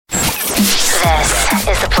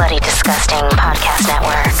is the Bloody Disgusting Podcast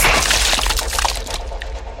Network.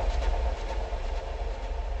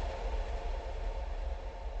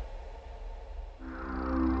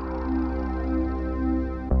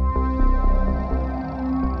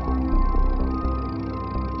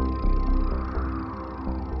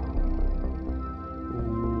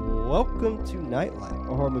 Welcome to Nightlight,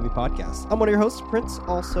 a horror movie podcast. I'm one of your hosts, Prince,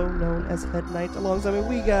 also known as Head Knight. Alongside me,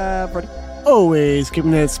 we got Freddie. Always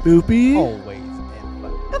keeping that spoopy. Always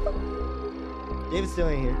and forever. David's still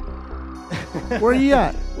ain't here. Where you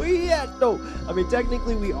at? Where you at? No, I mean,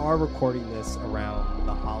 technically we are recording this around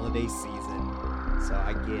the holiday season, so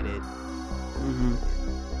I get it. Mm-hmm.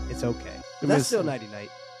 It's okay. We That's miss still him. Nighty Night.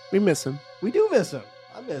 We miss him. We do miss him.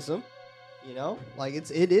 I miss him. You know, like it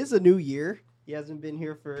is a new year. He hasn't been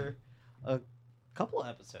here for a couple of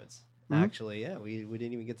episodes, actually. Yeah, we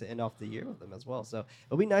didn't even get to end off the year with him as well. So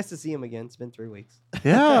it'll be nice to see him again. It's been 3 weeks.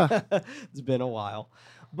 Yeah. It's been a while.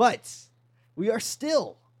 But we are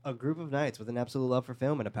still a group of knights with an absolute love for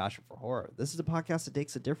film and a passion for horror. This is a podcast that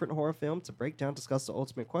takes a different horror film to break down, discuss the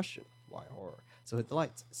ultimate question, why horror? So hit the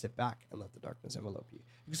lights, sit back, and let the darkness envelope you.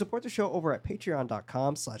 You can support the show over at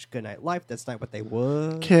patreon.com/goodnightlife. That's not what they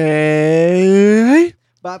would. Okay.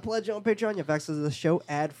 By pledge on Patreon, you have access to the show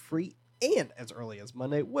ad-free and as early as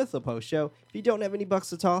Monday with a post-show. If you don't have any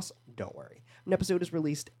bucks to toss, don't worry. An episode is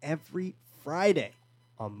released every Friday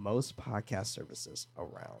on most podcast services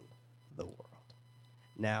around the world.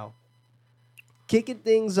 Now, kicking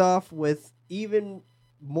things off with even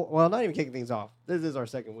more, well, not even kicking things off. This is our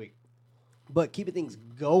second week. But keeping things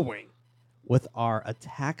going with our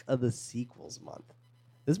Attack of the Sequels month.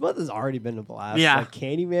 This month has already been a blast. Yeah. Like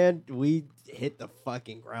Candyman, we hit the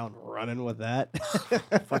fucking ground running with that.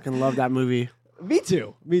 Fucking love that movie. Me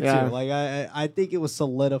too. Yeah. Like I think it was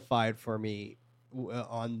solidified for me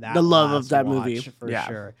on that. The love of last that watch, movie. for Yeah.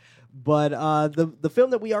 sure. But the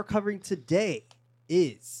film that we are covering today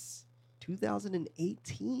is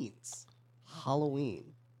 2018's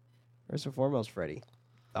Halloween. First and foremost, Freddie,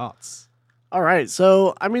 thoughts? All right.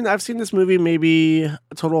 So, I mean, I've seen this movie maybe a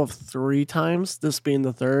total of 3 times, this being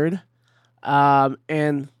the third.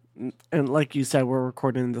 And like you said, we're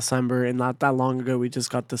recording in December, and not that long ago, we just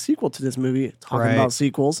got the sequel to this movie, talking about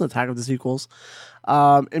sequels, Attack of the Sequels.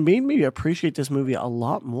 It made me appreciate this movie a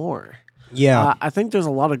lot more. Yeah. I think there's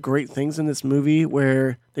a lot of great things in this movie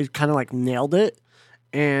where they kind of like nailed it.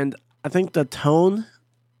 And I think the tone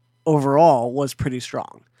overall was pretty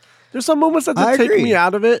strong. There's some moments that I did take agree. me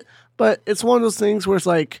out of it, but it's one of those things where it's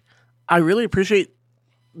like, I really appreciate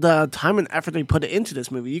the time and effort they put into this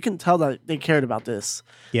movie. You can tell that they cared about this.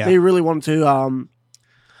 Yeah. They really wanted to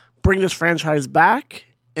bring this franchise back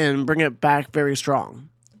and bring it back very strong.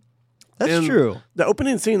 That's And true. The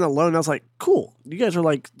opening scene alone, I was like, cool. You guys are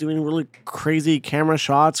like doing really crazy camera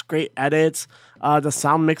shots, great edits. The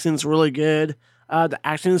sound mixing is really good. The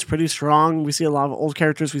action is pretty strong. We see a lot of old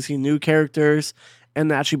characters. We see new characters. And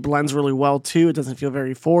that actually blends really well, too. It doesn't feel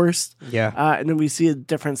very forced. Yeah. And then we see a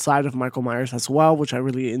different side of Michael Myers as well, which I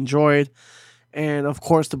really enjoyed. And, of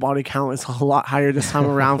course, the body count is a lot higher this time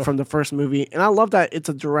around from the first movie. And I love that it's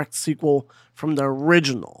a direct sequel from the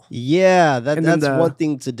original. Yeah, And then that's one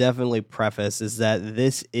thing to definitely preface is that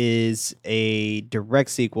this is a direct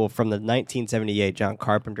sequel from the 1978 John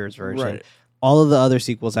Carpenter's version. Right. All of the other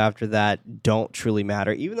sequels after that don't truly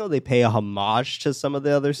matter, even though they pay a homage to some of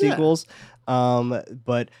the other sequels.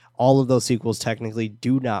 But all of those sequels technically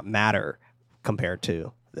do not matter compared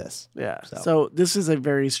to this. Yeah. So- So this is a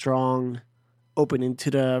very strong opening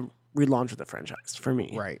to the relaunch of the franchise for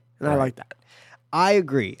me. Right. And I like that. I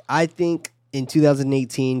agree. I think in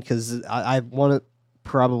 2018, because I want to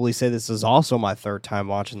probably say this is also my third time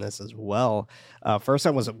watching this as well. First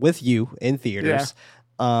time was with you in theaters,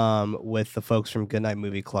 with the folks from Goodnight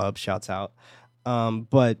Movie Club. Shouts out.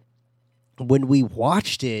 But when we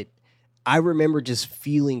watched it, I remember just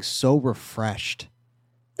feeling so refreshed.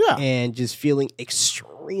 Yeah. And just feeling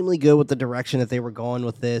extremely good with the direction that they were going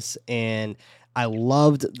with this, and I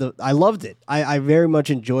loved it. I very much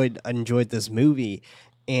enjoyed this movie,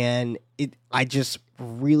 and I just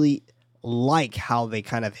really like how they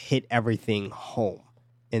kind of hit everything home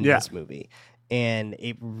in this movie, and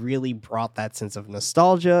it really brought that sense of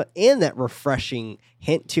nostalgia and that refreshing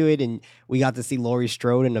hint to it. And we got to see Laurie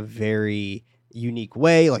Strode in a very unique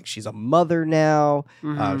way. Like, she's a mother now.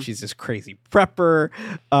 She's this crazy prepper,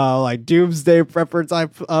 like doomsday prepper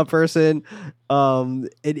type person.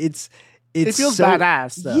 It feels so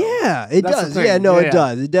badass, though. Yeah, it That's the does. thing. Yeah, no, Yeah. it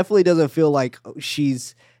does. It definitely doesn't feel like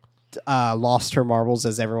she's lost her marbles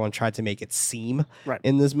as everyone tried to make it seem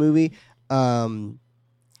in this movie.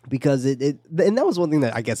 Because and that was one thing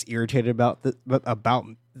that I guess irritated about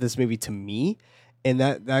this movie to me and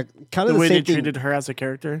that kind of The way they same thing. treated her as a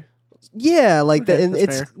character. Yeah, like Okay, that, and that's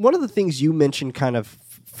it's fair. one of the things you mentioned kind of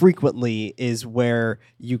frequently is where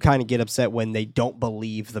you kind of get upset when they don't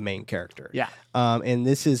believe the main character. Yeah. And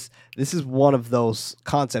this is one of those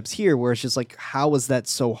concepts here where it's just like, how is that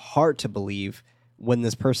so hard to believe when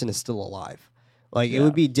this person is still alive? Like, it Yeah.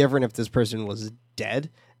 would be different if this person was dead,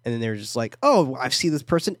 and then they're just like, oh, I see this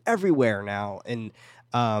person everywhere now, and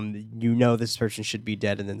this person should be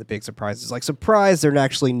dead, and then the big surprise is like, surprise, they're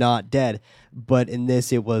actually not dead. But in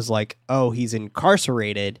this, it was like, oh, he's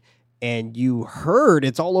incarcerated, and you heard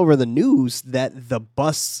it's all over the news that the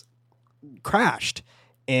bus crashed,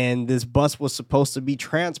 and this bus was supposed to be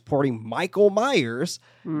transporting Michael Myers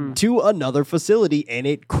to another facility, and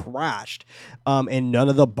it crashed. And none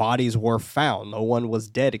of the bodies were found. No one was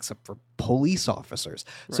dead except for police officers.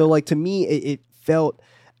 So, like, to me, it felt...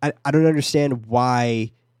 I don't understand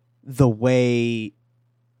why the way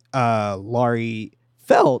Laurie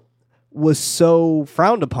felt was so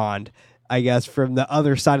frowned upon, I guess, from the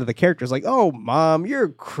other side of the characters. Like, oh, Mom, you're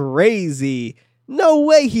crazy. No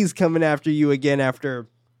way he's coming after you again after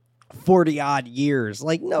 40-odd years.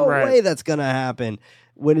 Like, no way that's going to happen.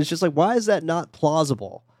 When it's just like, why is that not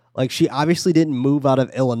plausible? Like, she obviously didn't move out of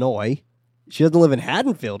Illinois. She doesn't live in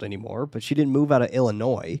Haddonfield anymore, but she didn't move out of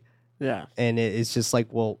Illinois. Yeah. And it's just like,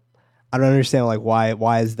 well, I don't understand, like,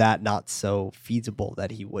 why is that not so feasible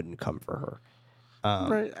that he wouldn't come for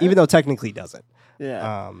her? Even though technically he doesn't.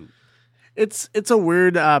 Yeah. It's a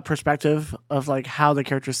weird perspective of like how the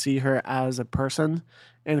characters see her as a person,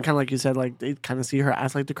 and kind of like you said, like they kind of see her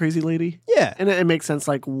as like the crazy lady. Yeah. And it makes sense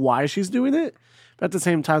like why she's doing it, but at the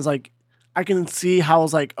same time, it's like I can see how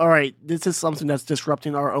it's like, all right, this is something that's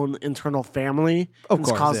disrupting our own internal family. Of and it's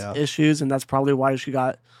course, caused yeah. issues, and that's probably why she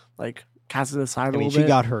got like casted aside a I mean, little she bit.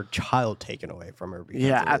 got her child taken away from her because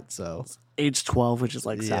Yeah, of it, so... age 12, which is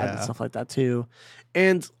like sad and Yeah. stuff like that too.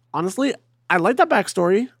 And honestly, I like that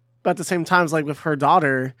backstory, but at the same time, it's like with her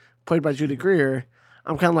daughter, played by Judy Greer,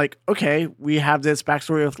 I'm kind of like, okay, we have this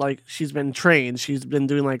backstory of like she's been trained, she's been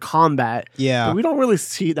doing like combat. Yeah. But we don't really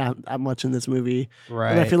see that much in this movie.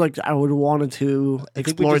 Right. And I feel like I would have wanted to I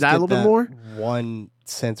think we explore just that a get little bit more. One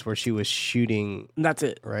sense where she was shooting, And that's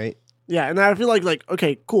it. right? Yeah. And I feel like,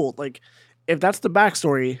 okay, cool. Like, if that's the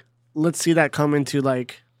backstory, let's see that come into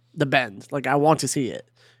like the bend. Like, I want to see it.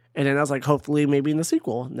 And then I was like, hopefully, maybe in the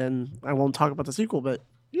sequel. And then I won't talk about the sequel, but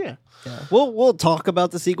yeah. Yeah. We'll talk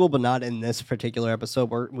about the sequel, but not in this particular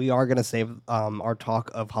episode. We are going to save our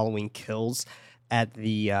talk of Halloween Kills at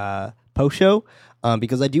the post show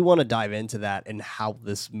because I do want to dive into that and how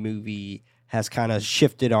this movie has kind of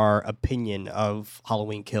shifted our opinion of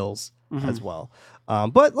Halloween Kills as well.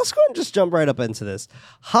 But let's go and just jump right up into this.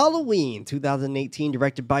 Halloween 2018,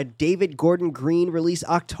 directed by David Gordon Green, released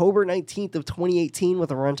October 19th of 2018 with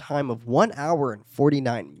a runtime of 1 hour and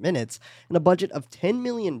 49 minutes and a budget of $10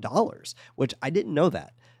 million, which I didn't know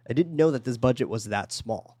that. I didn't know that this budget was that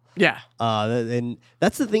small. Yeah. And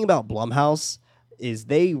that's the thing about Blumhouse is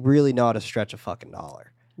they really know how to stretch a fucking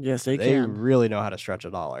dollar. Yes, they They can. really know how to stretch a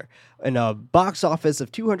dollar. And a box office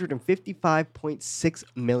of $255.6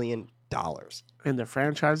 million. And the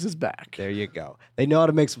franchise is back. There you go. They know how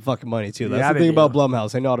to make some fucking money, too. That's Yeah, the they thing about do.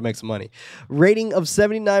 Blumhouse. They know how to make some money. Rating of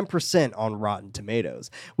 79% on Rotten Tomatoes.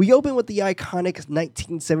 We open with the iconic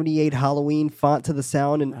 1978 Halloween font to the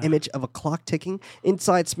sound and image of a clock ticking.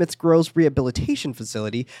 Inside Smith's Grove's rehabilitation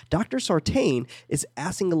facility, Dr. Sartain is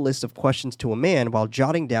asking a list of questions to a man while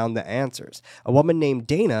jotting down the answers. A woman named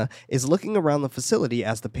Dana is looking around the facility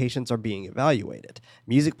as the patients are being evaluated.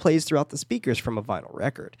 Music plays throughout the speakers from a vinyl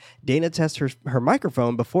record. Dana tests her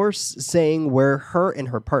microphone before saying where her and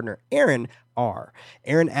her partner Aaron are.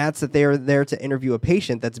 Aaron adds that they are there to interview a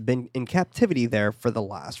patient that's been in captivity there for the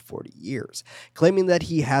last 40 years, claiming that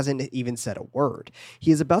he hasn't even said a word.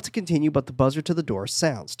 He is about to continue, but the buzzer to the door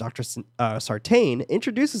sounds. Dr. Sartain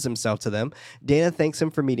introduces himself to them. Dana thanks him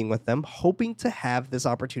for meeting with them, hoping to have this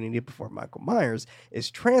opportunity before Michael Myers is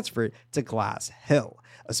transferred to Glass Hill,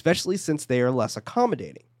 especially since they are less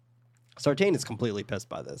accommodating. Sartain is completely pissed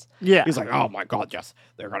by this. Yeah. He's like, oh my God, yes,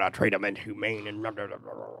 they're going to treat him inhumane and blah, blah, blah,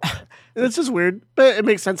 blah, blah." It's just weird, but it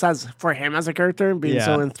makes sense as for him as a character and being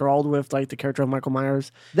so Yeah. enthralled with like the character of Michael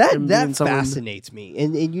Myers. That and that being someone- fascinates me.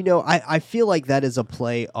 And you know, I feel like that is a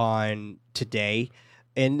play on today.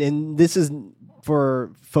 And this is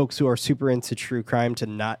for folks who are super into true crime to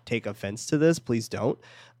not take offense to this. Please don't.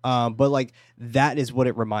 But like that is what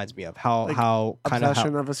it reminds me of. Like, How kind of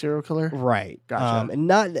Obsession of a serial killer. right. Gotcha. And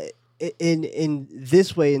not in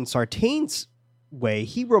this way, in Sartain's way,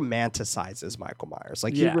 he romanticizes Michael Myers.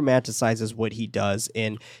 Like Yeah. he romanticizes what he does,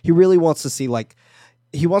 and he really wants to see like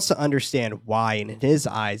he wants to understand why, and in his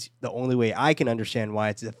eyes, the only way I can understand why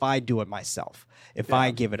is if I do it myself, if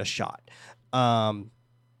I give it a shot.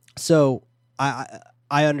 So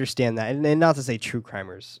I understand that, and not to say true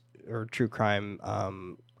crimers or true crime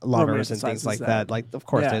lovers and things like that. Like, of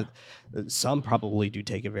course, some probably do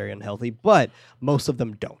take it very unhealthy, but most of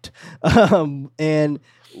them don't. And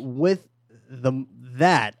with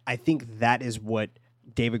that, I think that is what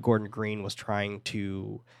David Gordon Green was trying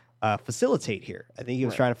to facilitate here. I think he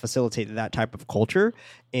was trying to facilitate that type of culture,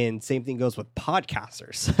 and same thing goes with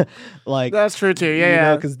podcasters. Like, that's true too.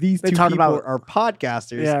 Yeah, because these two people are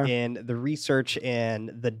podcasters, and the research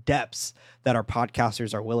and the depths that our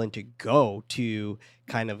podcasters are willing to go to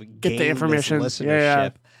kind of get the information,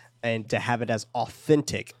 listenership, and to have it as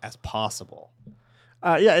authentic as possible.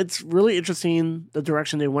 It's really interesting the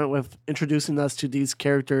direction they went with introducing us to these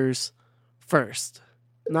characters first,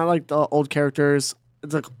 not like the old characters.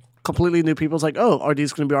 It's like completely new people. It's like, oh, are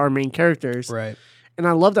these going to be our main characters? Right. And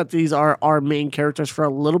I love that these are our main characters for a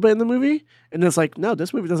little bit in the movie. And it's like, no,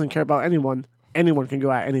 this movie doesn't care about anyone. Anyone can go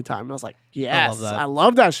at any time. And I was like, yes, I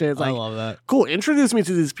love that shit. It's like, I love that. Cool. Introduce me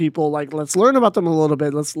to these people. Like, let's learn about them a little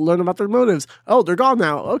bit. Let's learn about their motives. Oh, they're gone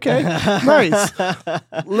now. Okay. Nice.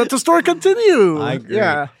 Let the story continue. I agree.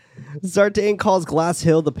 Yeah. Sartain calls Glass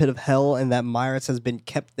Hill the pit of hell, and that Myers has been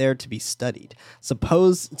kept there to be studied.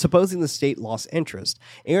 Supposing the state lost interest,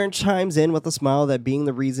 Aaron chimes in with a smile that being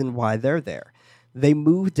the reason why they're there. They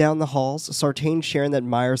move down the halls, Sartain sharing that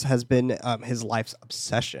Myers has been his life's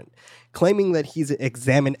obsession, claiming that he's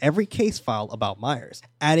examined every case file about Myers,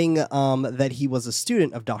 adding that he was a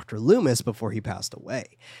student of Dr. Loomis before he passed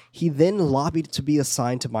away. He then lobbied to be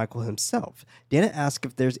assigned to Michael himself. Dana asks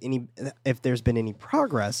if there's been any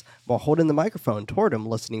progress while holding the microphone toward him,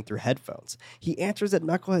 listening through headphones. He answers that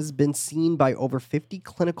Michael has been seen by over 50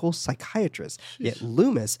 clinical psychiatrists, yet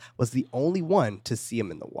Loomis was the only one to see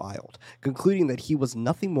him in the wild, concluding that he was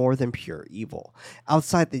nothing more than pure evil.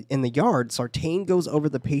 Outside in the yard, Sartain goes over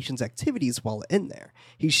the patient's activities while in there.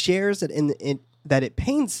 He shares that it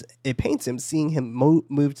pains him seeing him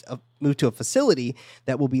move to a facility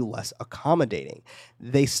that will be less accommodating.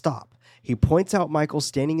 They stop. He points out Michael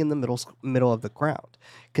standing in the middle of the ground,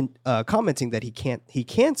 commenting that he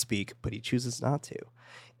can speak, but he chooses not to.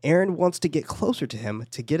 Aaron wants to get closer to him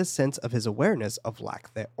to get a sense of his awareness of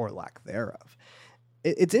lack thereof.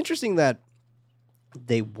 It's interesting that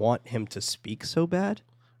they want him to speak so bad,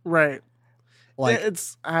 right? Like,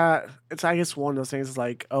 it's I guess one of those things is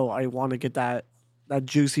like, oh, I want to get that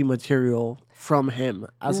juicy material from him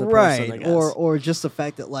as a person, I guess. or just the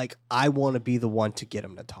fact that, like, I want to be the one to get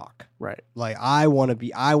him to talk, right? Like, I want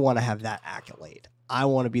to have that accolade. I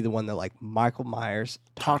want to be the one that, like, Michael Myers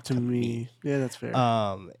talk to me. Yeah, that's fair.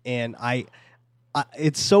 And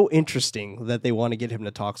it's so interesting that they want to get him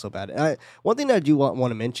to talk so bad. One thing that I do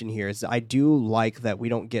want to mention here is that I do like that we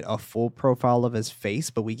don't get a full profile of his face,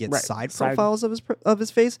 but we get side profiles of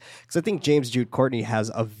his face, because I think James Jude Courtney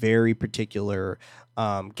has a very particular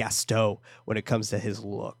Gaston when it comes to his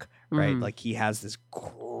look, right? Like, he has this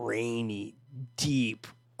grainy, deep,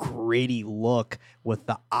 gritty look with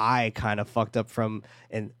the eye kind of fucked up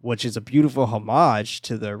which is a beautiful homage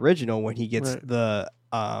to the original when he gets pretty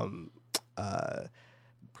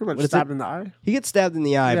much stabbed in the eye. He gets stabbed in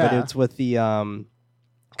the eye, but it's with the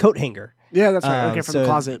coat hanger. Yeah, that's right. Okay, from the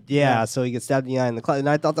closet. Yeah, so he gets stabbed in the eye in the closet. And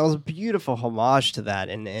I thought that was a beautiful homage to that.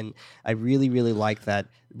 And I really, really like that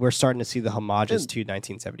we're starting to see the homages to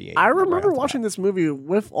 1978. I remember watching this movie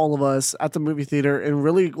with all of us at the movie theater and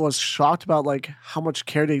really was shocked about, like, how much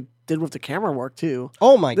care they did with the camera work, too.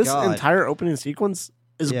 Oh, my God. This entire opening sequence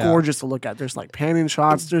is gorgeous to look at. There's, like, panning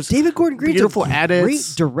shots. There's David Gordon Green's beautiful edits.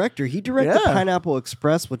 Great director. He directed Pineapple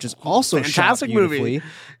Express, which is also fantastic shot beautifully. Movie.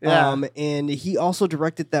 Yeah. And he also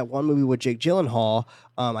directed that one movie with Jake Gyllenhaal.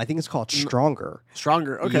 I think it's called Stronger.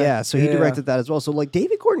 Okay. Yeah, so he directed that as well. So, like,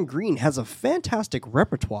 David Gordon Green has a fantastic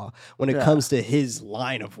repertoire when it comes to his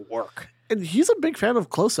line of work. And he's a big fan of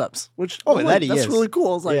close-ups, which that's really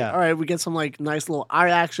cool. It's like, all right, we get some, like, nice little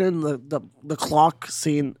eye action. The clock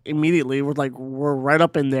scene immediately. We're right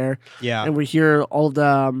up in there. Yeah, and we hear all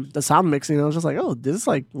the sound mixing. And I was just like, oh, this is,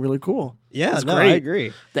 like, really cool. Yeah, it's great. I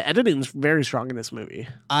agree. The editing's very strong in this movie.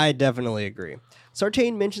 I definitely agree.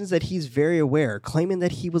 Sartain mentions that he's very aware, claiming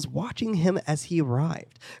that he was watching him as he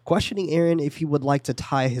arrived, questioning Aaron if he would like to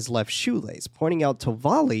tie his left shoelace, pointing out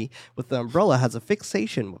Tovali with the umbrella has a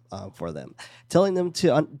fixation for them, telling them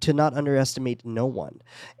to not underestimate no one.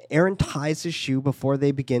 Aaron ties his shoe before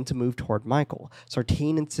they begin to move toward Michael,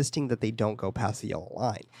 Sartain insisting that they don't go past the yellow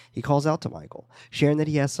line. He calls out to Michael, sharing that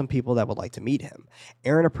he has some people that would like to meet him.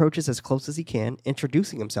 Aaron approaches as close as he can,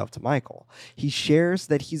 introducing himself to Michael. He shares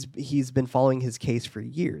that he's been following his case for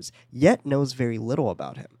years, yet knows very little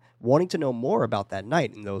about him. Wanting to know more about that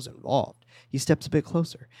night and those involved, he steps a bit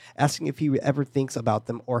closer, asking if he ever thinks about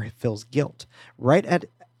them or feels guilt. Right at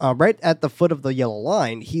the foot of the yellow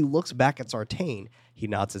line, he looks back at Sartain. He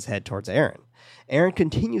nods his head towards Aaron. Aaron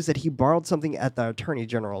continues that he borrowed something at the Attorney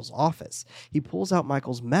General's office. He pulls out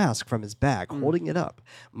Michael's mask from his bag, holding it up.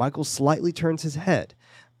 Michael slightly turns his head,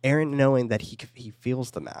 Aaron knowing that he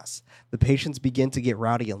feels the mass. The patients begin to get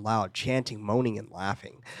rowdy and loud, chanting, moaning, and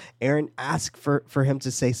laughing. Aaron asks for him to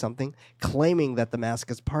say something, claiming that the mask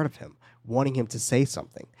is part of him, wanting him to say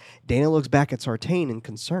something. Dana looks back at Sartain in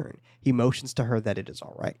concern. He motions to her that it is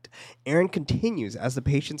all right. Aaron continues as the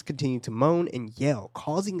patients continue to moan and yell,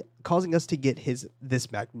 causing us to get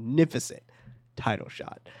this magnificent title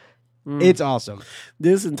shot. It's awesome.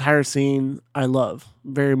 This entire scene I love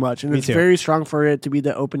very much, and Me it's too. very strong for it to be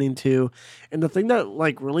the opening too. And the thing that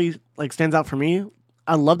really stands out for me,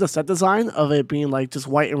 I love the set design of it being like just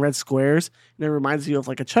white and red squares, and it reminds you of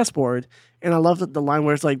like a chessboard. And I love that the line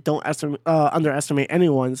where it's like, "Don't underestimate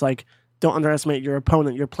anyone." It's like, don't underestimate your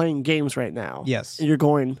opponent. You're playing games right now. Yes. And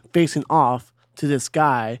you're facing off to this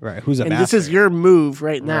guy. Right, who's a and master. this is your move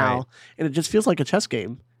right now. Right. And it just feels like a chess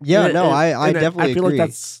game. Yeah, And- no, and- I and definitely I feel agree. like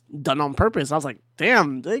that's done on purpose. I was like,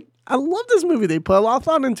 damn, I love this movie. They put a lot of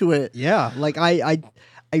thought into it. Yeah, like I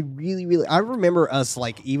really I remember us,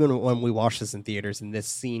 like, even when we watched this in theaters and this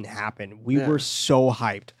scene happened, we were so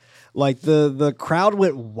hyped. Like the crowd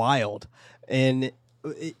went wild, and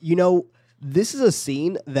this is a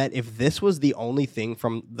scene that if this was the only thing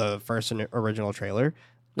from the first original trailer,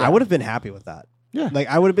 I would have been happy with that. Yeah. Like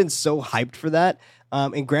I would have been so hyped for that.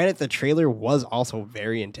 And granted, the trailer was also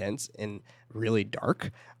very intense and really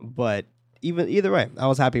dark, but either way, I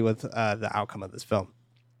was happy with the outcome of this film.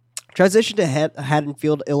 Transition to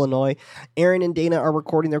Haddonfield, Illinois. Aaron and Dana are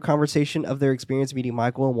recording their conversation of their experience meeting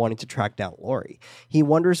Michael and wanting to track down Lori. He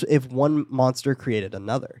wonders if one monster created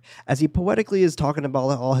another. As he poetically is talking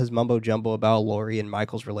about all his mumbo-jumbo about Lori and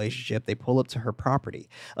Michael's relationship, they pull up to her property.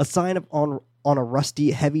 A sign on a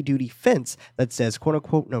rusty, heavy-duty fence that says,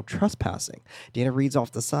 quote-unquote, no trespassing. Dana reads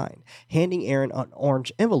off the sign, handing Aaron an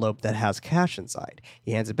orange envelope that has cash inside.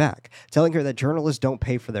 He hands it back, telling her that journalists don't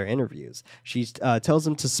pay for their interviews. She tells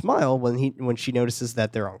him to smile when she notices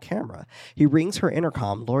that they're on camera. He rings her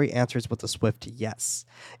intercom. Lori answers with a swift yes.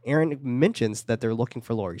 Aaron mentions that they're looking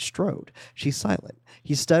for Laurie Strode. She's silent.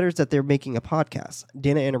 He stutters that they're making a podcast,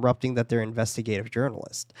 Dana interrupting that they're investigative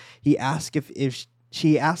journalists. She asks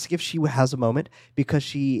if she has a moment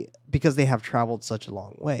because they have traveled such a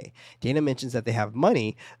long way. Dana mentions that they have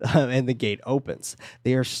money, and the gate opens.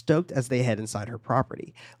 They are stoked as they head inside her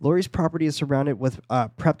property. Lori's property is surrounded with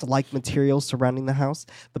prepped-like materials surrounding the house.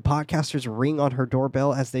 The podcasters ring on her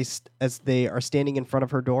doorbell as they are standing in front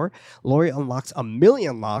of her door. Lori unlocks a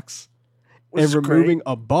million locks Which and is removing great.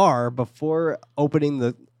 a bar before opening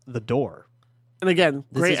the door. And again,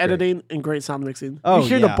 This great is great. editing and great sound mixing. Oh, you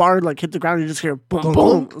hear yeah. the bar hit the ground, you just hear boom, Boom,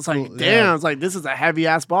 boom. boom. It's like, Yeah. damn, it's like, this is a heavy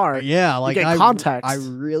ass bar. Yeah, like get context. I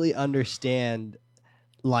really understand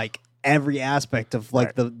like every aspect of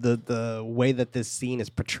like the way that this scene is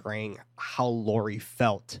portraying how Lori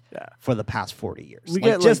felt Yeah. for the past 40 years. We Like,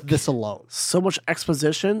 get, just like, this alone. So much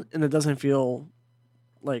exposition, and it doesn't feel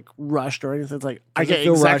like rushed or anything. It's like, I Doesn't get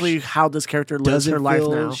feel exactly rushed. how this character lives Doesn't her life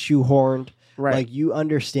feel now. shoehorned. Right. Like you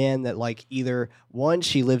understand that like either one,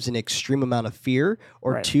 she lives in extreme amount of fear,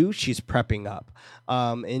 or Right. two, she's prepping up.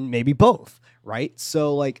 And maybe both, right?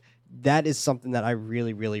 So like that is something that I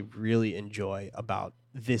really, really, really enjoy about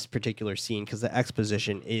this particular scene because the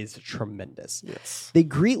exposition is tremendous. Yes. They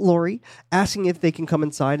greet Lori, asking if they can come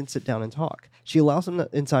inside and sit down and talk. She allows them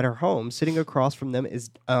inside her home. Sitting across from them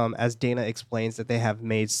is, as Dana explains, that they have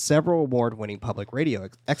made several award-winning public radio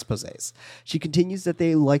exposés. She continues that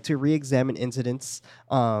they like to re-examine incidents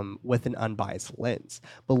with an unbiased lens,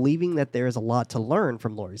 believing that there is a lot to learn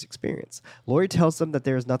from Lori's experience. Lori tells them that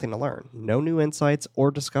there is nothing to learn, no new insights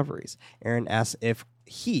or discoveries. Aaron asks if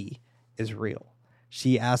he is real.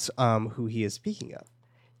 She asks who he is speaking of.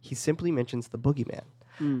 He simply mentions the boogeyman.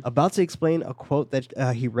 About to explain a quote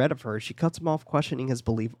that he read of her, she cuts him off, questioning his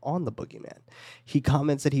belief on the boogeyman. He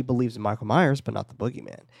comments that he believes in Michael Myers, but not the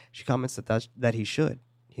boogeyman. She comments that he should.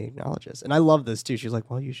 He acknowledges. And I love this, too. She's like,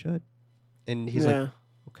 well, you should. And he's like,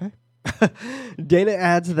 okay. Dana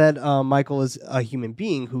adds that Michael is a human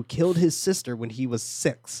being who killed his sister when he was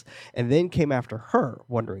 6 and then came after her,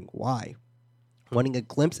 wondering why. wanting a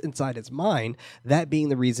glimpse inside his mind, that being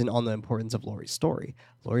the reason on the importance of Laurie's story.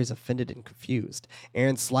 Laurie's offended and confused.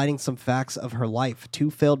 Aaron sliding some facts of her life,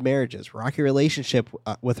 2 failed marriages, rocky relationship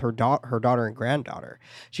with her daughter and granddaughter.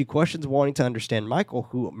 She questions wanting to understand Michael,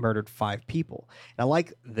 who murdered 5 people. And I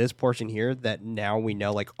like this portion here that now we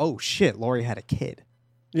know, like, oh shit, Laurie had a kid.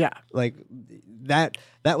 Yeah. Like that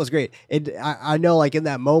was great. I know, like, in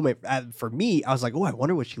that moment, for me, I was like, oh, I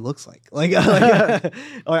wonder what she looks like. Like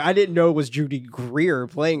I didn't know it was Judy Greer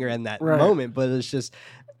playing her in that moment, but it's just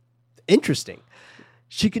interesting.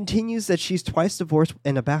 She continues that she's twice divorced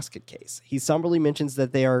in a basket case. He somberly mentions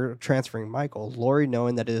that they are transferring Michael, Laurie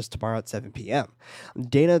knowing that it is tomorrow at 7 p.m.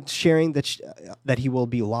 Dana sharing that he will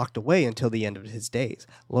be locked away until the end of his days.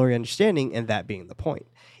 Laurie understanding, and that being the point.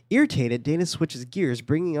 Irritated, Dana switches gears,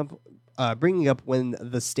 bringing up when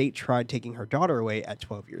the state tried taking her daughter away at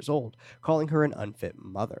 12 years old, calling her an unfit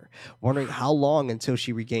mother. Wondering how long until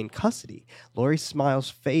she regained custody, Laurie smiles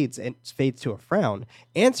fades to a frown,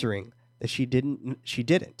 answering that she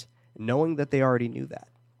didn't, knowing that they already knew that.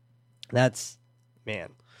 That's, man.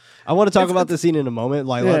 I want to talk about this scene in a moment.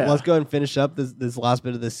 Like, let's go ahead and finish up this last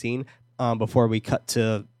bit of this scene before we cut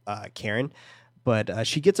to Karen. But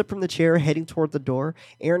she gets up from the chair, heading toward the door.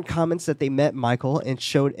 Aaron comments that they met Michael and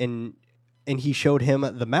he showed him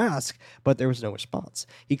the mask, but there was no response.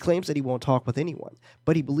 He claims that he won't talk with anyone,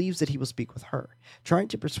 but he believes that he will speak with her, trying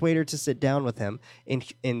to persuade her to sit down with him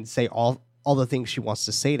and say all the things she wants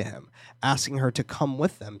to say to him, asking her to come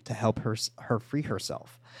with them to help her free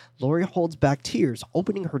herself. Laurie holds back tears,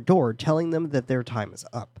 opening her door, telling them that their time is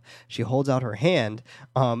up. She holds out her hand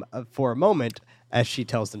for a moment as she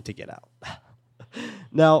tells them to get out.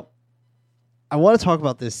 Now, I want to talk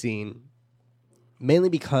about this scene mainly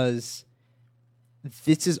because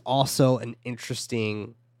this is also an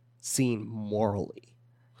interesting scene morally.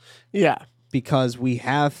 Yeah. Because we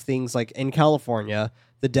have things like in California,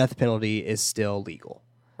 the death penalty is still legal.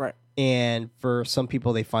 Right. And for some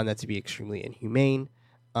people, they find that to be extremely inhumane,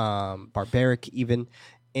 barbaric even.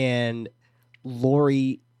 And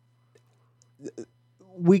Laurie,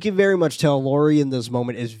 we can very much tell Laurie in this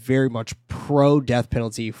moment is very much pro-death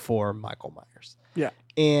penalty for Michael Myers. Yeah.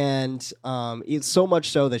 And it's so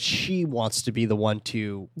much so that she wants to be the one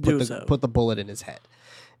to put the bullet in his head.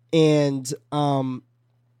 And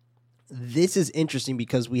this is interesting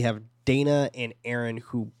because we have Dana and Aaron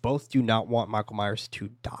who both do not want Michael Myers to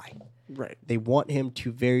die. Right. They want him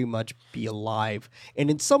to very much be alive. And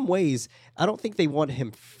in some ways, I don't think they want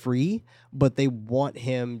him free, but they want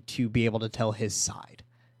him to be able to tell his side.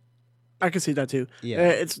 I can see that too.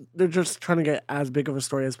 Yeah. They're just trying to get as big of a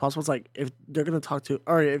story as possible. It's like if they're going to talk to,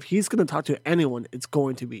 or if he's going to talk to anyone, it's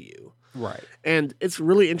going to be you. Right. And it's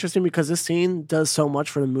really interesting because this scene does so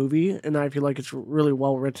much for the movie, and I feel like it's really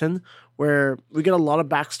well written, where we get a lot of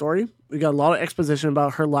backstory. We got a lot of exposition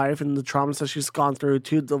about her life and the traumas that she's gone through,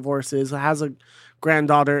 2 divorces, has a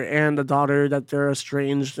granddaughter and a daughter that they're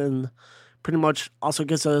estranged, and pretty much also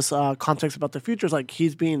gives us context about the future. It's like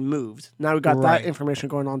he's being moved. Now we got that information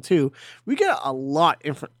going on too. We get a lot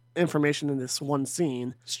information in this one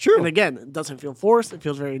scene. It's true. And again, it doesn't feel forced. It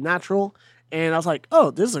feels very natural. And I was like,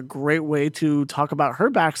 oh, this is a great way to talk about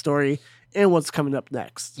her backstory and what's coming up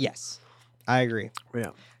next. Yes, I agree. Yeah.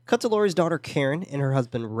 Cut to Laurie's daughter Karen and her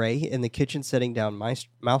husband Ray in the kitchen setting down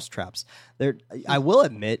mouse traps. I will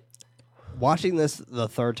admit, watching this the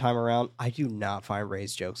third time around, I do not find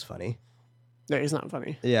Ray's jokes funny. No, he's not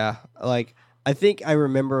funny. Yeah, like I think I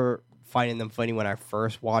remember finding them funny when I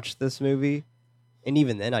first watched this movie, and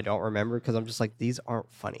even then I don't remember because I'm just like, these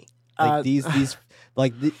aren't funny. Like these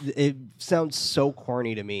like it sounds so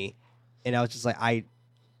corny to me, and I was just like, I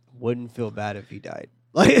wouldn't feel bad if he died.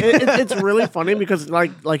 Like it's really funny because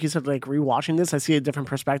like you said, like rewatching this, I see a different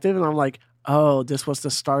perspective, and I'm like, oh, this was the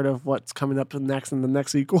start of what's coming up next in the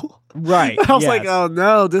next sequel. Right. I was like, oh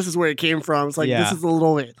no, this is where it came from. It's like Yeah. this is a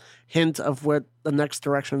little hint of what the next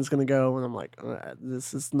direction is going to go, and I'm like,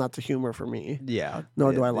 this is not the humor for me. Yeah.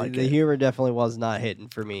 Nor do I like the it. humor definitely was not hitting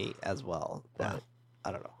for me as well. But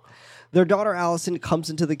I don't know. Their daughter Allison comes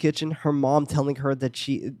into the kitchen, her mom telling her that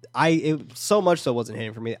it so much so wasn't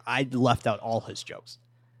hitting for me, I left out all his jokes.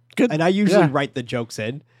 Good. And I usually write the jokes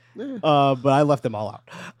in, but I left them all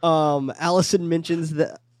out. Allison mentions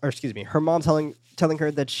her mom telling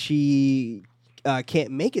her that she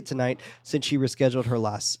can't make it tonight since she rescheduled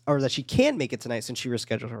her that she can make it tonight since she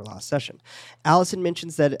rescheduled her last session. Allison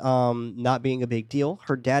mentions that not being a big deal.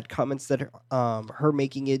 Her dad comments that her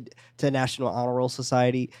making it to National Honor Roll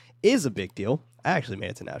Society is a big deal. I actually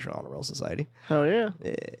made it to National Honor Roll Society. Hell yeah.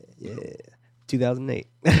 Yeah. 2008.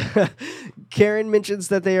 Karen mentions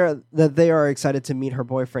that they are excited to meet her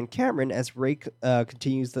boyfriend Cameron as Ray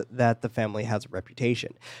continues that the family has a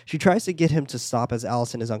reputation. She tries to get him to stop as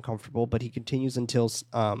Allison is uncomfortable, but he continues until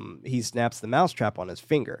he snaps the mousetrap on his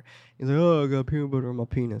finger. He's like, "Oh, I got peanut butter on my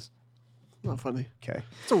penis." Not funny. Okay,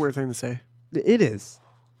 It's a weird thing to say. it is.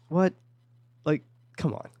 What? Like,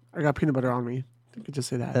 come on. I got peanut butter on me. You could just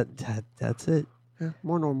say that. That's it. Yeah,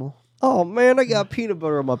 more normal. Oh man, I got peanut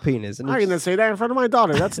butter on my penis. And I'm it's- gonna say that in front of my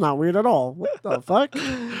daughter. That's not weird at all. What the fuck?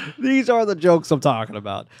 These are the jokes I'm talking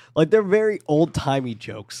about. Like, they're very old timey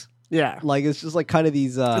jokes. Yeah. Like, it's just like kind of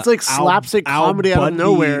these. It's like slapstick comedy out of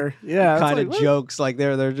nowhere. Yeah. kind it's of like, what? jokes. Like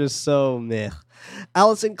they're just so meh.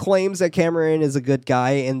 Allison claims that Cameron is a good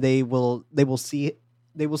guy, and they will see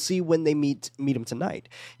when they meet him tonight.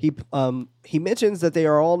 He mentions that they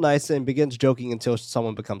are all nice and begins joking until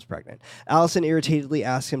someone becomes pregnant. Allison irritatedly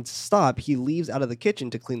asks him to stop. He leaves out of the kitchen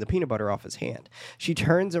to clean the peanut butter off his hand. She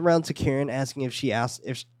turns around to Karen, asking if she asked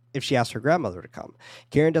her grandmother to come.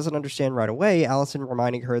 Karen doesn't understand right away, Allison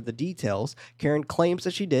reminding her the details. Karen claims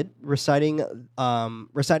that she did, reciting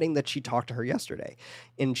that she talked to her yesterday,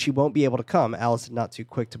 and she won't be able to come. Allison not too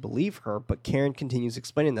quick to believe her, but Karen continues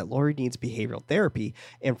explaining that Lori needs behavioral therapy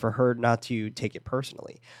and for her not to take it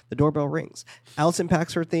personally. The doorbell rings. Allison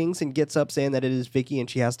packs her things and gets up saying that it is Vicky and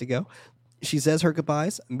she has to go. She says her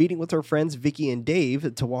goodbyes, meeting with her friends Vicky and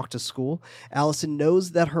Dave to walk to school. Allison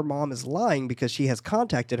knows that her mom is lying because she has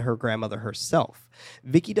contacted her grandmother herself.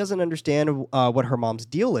 Vicky doesn't understand what her mom's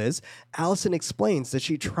deal is. Allison explains that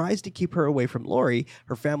she tries to keep her away from Lori,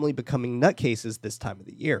 her family becoming nutcases this time of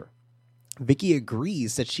the year. Vicky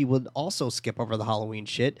agrees that she would also skip over the Halloween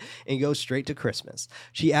shit and go straight to Christmas.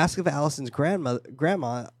 She asks if Allison's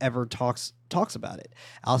grandma ever talks about it.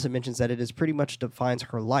 Allison mentions that it is pretty much defines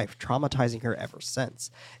her life, traumatizing her ever since.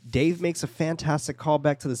 Dave makes a fantastic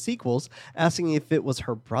callback to the sequels, asking if it was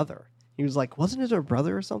her brother. He was like, wasn't it her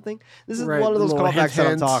brother or something? This is Right, one of those little callbacks that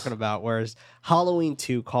I'm hints. talking about, whereas Halloween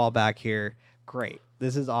 2 callback here, great.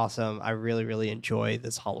 This is awesome. I really, really enjoy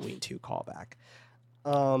this Halloween 2 callback.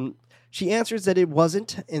 She answers that it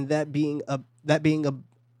wasn't, and that being a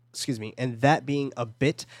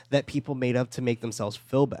bit that people made up to make themselves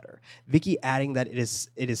feel better. Vicky adding that it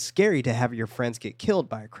is scary to have your friends get killed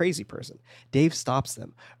by a crazy person. Dave stops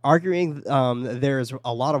them, arguing there is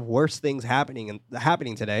a lot of worse things happening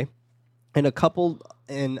today, and a couple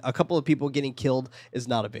of people getting killed is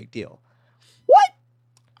not a big deal. What?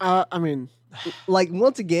 I mean, Like,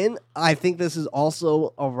 once again, I think this is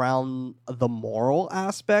also around the moral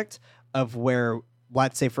aspect of where,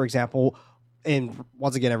 let's say, for example, and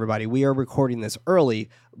once again, everybody, we are recording this early,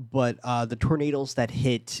 but the tornadoes that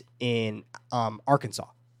hit in Arkansas,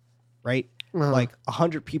 right? Like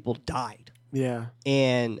 100 people died. yeah.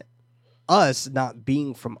 And us not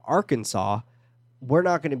being from Arkansas, we're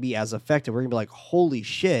not going to be as affected. We're going to be like, holy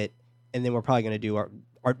shit. And then we're probably going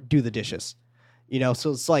to do the dishes,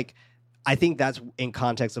 So it's like, I think that's in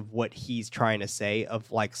context of what he's trying to say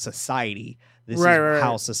of like society. This is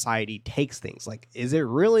how society takes things. Like, is it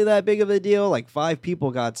really that big of a deal? Like 5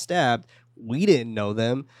 people got stabbed. We didn't know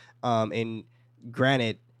them. And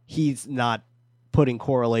granted, he's not putting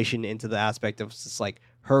correlation into the aspect of just like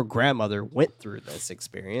her grandmother went through this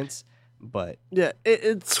experience. But Yeah,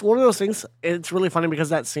 it's one of those things. It's really funny because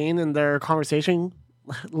that scene in their conversation,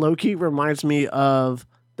 low-key reminds me of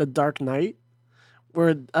The Dark Knight.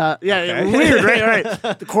 Where, Okay. weird, right?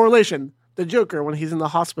 The correlation. The Joker, when he's in the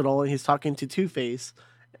hospital and he's talking to Two-Face,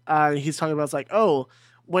 he's talking about, it's like, oh,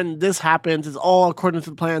 when this happens, it's all according to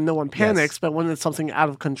the plan, no one panics, Yes. but when it's something out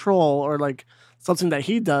of control or, like, something that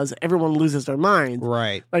he does, everyone loses their mind.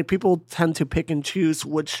 right. Like, people tend to pick and choose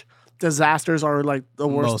which disasters are, like, the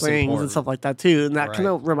worst Most things important. and stuff like that, too. And that Right. kind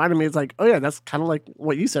of reminded me, it's like, oh, yeah, that's kind of like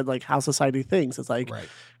what you said, like, how society thinks. It's like, Right.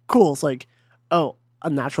 cool. It's like, oh, a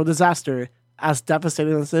natural disaster, as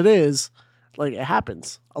devastating as it is, like it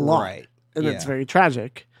happens a lot, Right. and it's Yeah. very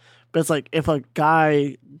tragic. But it's like if a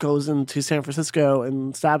guy goes into San Francisco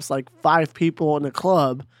and stabs like 5 people in a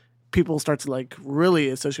club, people start to like really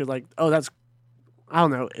associate like, oh, that's, I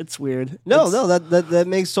don't know, it's weird. No, It's- that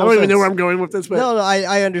makes I total don't sense. even know where I'm going with this, but No,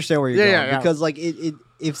 I understand where you're Yeah, going yeah, yeah. because like it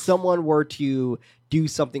if someone were to do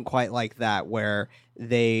something quite like that where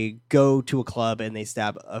they go to a club and they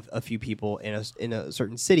stab a few people in a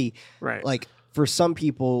certain city, right, like for some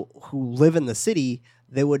people who live in the city,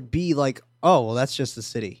 they would be like, oh, well, that's just a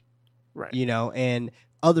city, right, and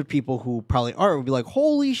other people who probably aren't would be like,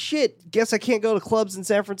 holy shit, guess I can't go to clubs in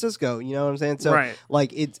San Francisco. You know what I'm saying? So right,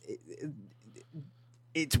 like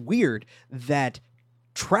it's weird that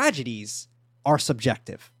tragedies are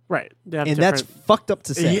subjective. right. They have And that's different- fucked up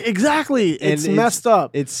to say. Exactly. And It's messed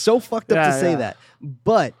up. It's so fucked up Yeah, to say yeah. that.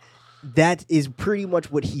 But that is pretty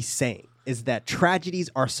much what he's saying, is that tragedies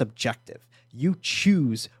are subjective. You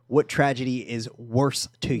choose what tragedy is worse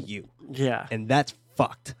to you. Yeah. And that's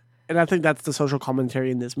fucked. And I think that's the social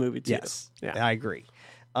commentary in this movie, too. Yes. Yeah. I agree.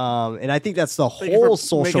 And I think that's the Thank you for whole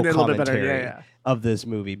social making it a little bit better. commentary Yeah. of this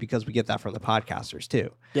movie, because we get that from the podcasters too.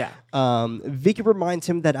 Yeah. Vicky reminds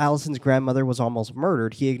him that Allison's grandmother was almost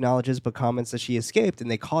murdered. He acknowledges but comments that she escaped and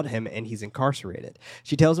they caught him and he's incarcerated.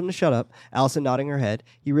 She tells him to shut up. Allison nodding her head.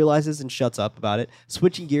 He realizes and shuts up about it,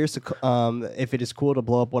 switching gears to if it is cool to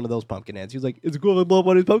blow up one of those pumpkin heads. He's like, "It's cool to blow up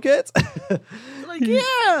one of these pumpkins." Like,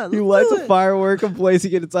 yeah. He lights a firework and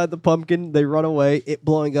placing it inside the pumpkin. They run away, it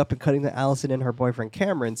blowing up and cutting to Allison and her boyfriend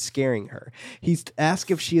Cameron, scaring her. He's asked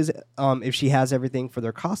if she has everything for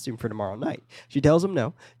their costume for tomorrow night. She tells him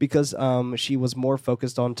no, because she was more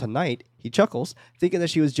focused on tonight. He chuckles, thinking that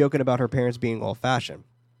she was joking about her parents being old-fashioned.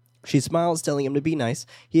 She smiles, telling him to be nice.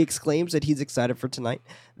 He exclaims that he's excited for tonight.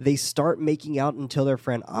 They start making out until their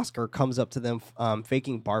friend Oscar comes up to them,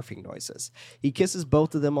 faking barfing noises. He kisses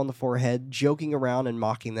both of them on the forehead, joking around and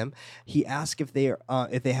mocking them. He asks if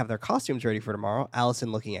they have their costumes ready for tomorrow.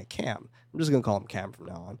 Allison looking at Cam. I'm just going to call him Cam from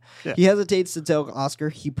now on. Yeah. He hesitates to tell Oscar.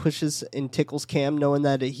 He pushes and tickles Cam, knowing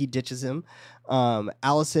that he ditches him.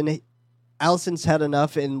 Allison's had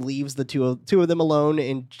enough and leaves the two of them alone,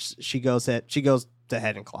 and she goes to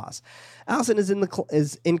head in class. Allison is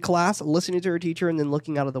in class, listening to her teacher and then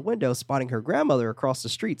looking out of the window, spotting her grandmother across the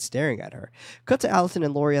street staring at her. Cut to Allison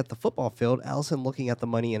and Lori at the football field, Allison looking at the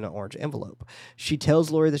money in an orange envelope. She tells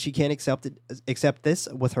Lori that she can't accept this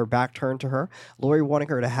with her back turned to her, Lori wanting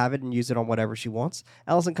her to have it and use it on whatever she wants.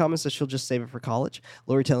 Allison comments that she'll just save it for college,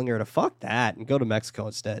 Lori telling her to fuck that and go to Mexico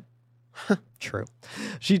instead. True.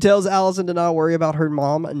 She tells Allison to not worry about her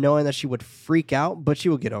mom, knowing that she would freak out, but she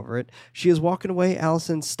will get over it. She is walking away,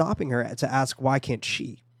 Allison stopping her to ask why can't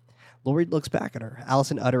she. Lori looks back at her,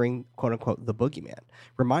 Allison uttering, quote-unquote, the boogeyman,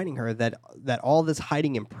 reminding her that all this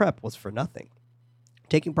hiding and prep was for nothing.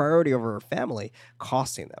 Taking priority over her family,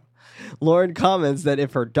 costing them. Lauren comments that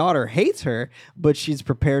if her daughter hates her, but she's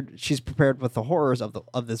prepared with the horrors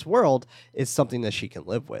of this world, is something that she can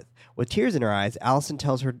live with. With tears in her eyes, Allison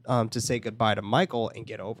tells her to say goodbye to Michael and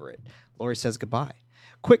get over it. Lori says goodbye.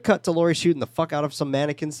 Quick cut to Lori shooting the fuck out of some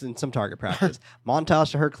mannequins in some target practice.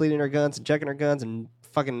 Montage to her cleaning her guns and checking her guns and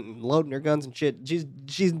fucking loading her guns and shit.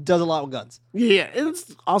 She does a lot with guns. Yeah,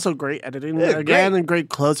 it's also great editing Yeah, again, great. and great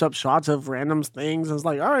close-up shots of random things. It's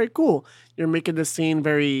like, all right, cool. You're making the scene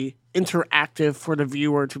very interactive for the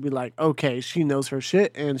viewer to be like, okay, she knows her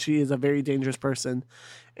shit, and she is a very dangerous person.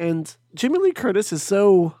 And Jamie Lee Curtis is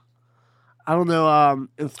so, I don't know,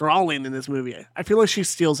 enthralling in this movie. I feel like she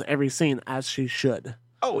steals every scene as she should.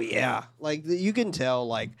 Oh yeah, like you can tell,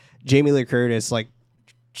 like Jamie Lee Curtis, like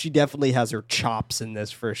she definitely has her chops in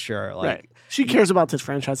this for sure. Like, Right. She cares about this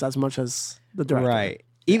franchise as much as the director. right.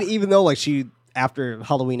 Even though like she after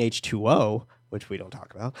Halloween H2O, which we don't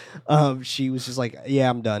talk about, she was just like, yeah,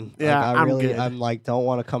 I'm done. Yeah, like, I'm good. I'm like don't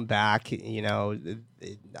want to come back. You know,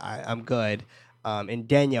 I'm good. And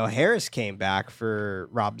Danielle Harris came back for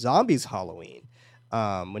Rob Zombie's Halloween.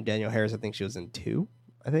 When Danielle Harris, I think she was in 2,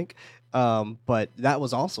 I think. But that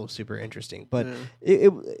was also super interesting. But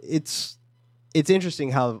it's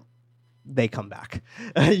interesting how they come back,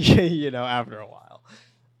 you know, after a while.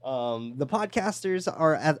 The podcasters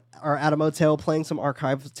are at a motel playing some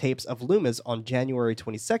archive tapes of Loomis on January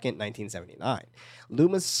 22nd, 1979.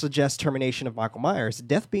 Loomis suggests termination of Michael Myers,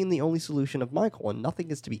 death being the only solution of Michael, and nothing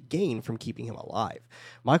is to be gained from keeping him alive.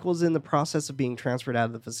 Michael is in the process of being transferred out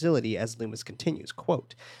of the facility as Loomis continues,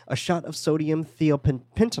 quote, a shot of sodium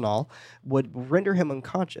thiopentanol would render him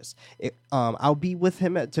unconscious. I'll be with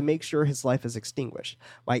him to make sure his life is extinguished.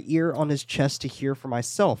 My ear on his chest to hear for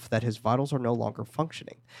myself that his vitals are no longer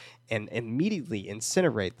functioning, and immediately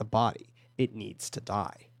incinerate the body. It needs to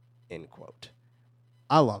die, end quote.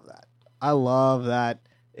 I love that. I love that.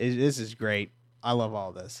 This is great. I love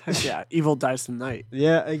all this. Yeah, evil dies tonight.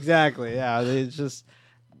 Yeah, exactly. Yeah, it's just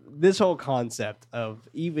this whole concept of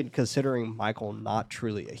even considering Michael not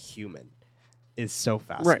truly a human is so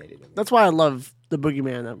fascinating. Right. That's why I love the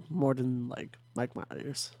Boogeyman more than like Mike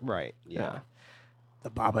Myers. Right. Yeah. Yeah. The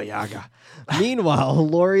Baba Yaga. Meanwhile,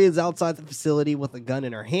 Lori is outside the facility with a gun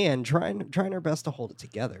in her hand, trying her best to hold it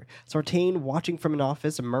together. Sartain watching from an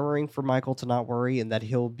office and murmuring for Michael to not worry and that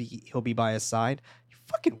he'll be by his side. You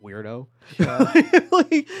fucking weirdo.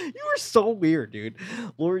 Like, you are so weird, dude.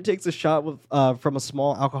 Lori takes a shot from a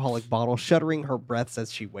small alcoholic bottle, shuddering her breaths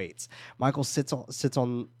as she waits. Michael sits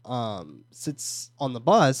in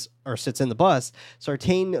the bus.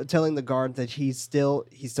 Sartain telling the guard that he's still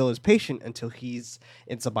his patient until he's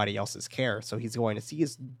in somebody else's care. So he's going to see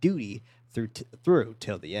his duty through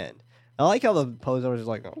till the end. I like how the poser was just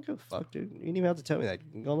like, I don't give a fuck, dude. You didn't even have to tell me that.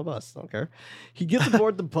 You can go on the bus. I don't care. He gets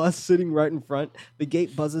aboard the bus sitting right in front. The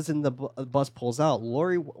gate buzzes and the bus pulls out.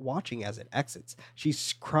 Lori watching as it exits. She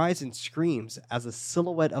cries and screams as a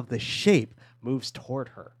silhouette of the shape moves toward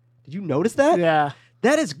her. Did you notice that? Yeah,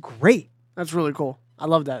 That is great. that's really cool. I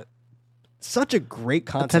love that. Such a great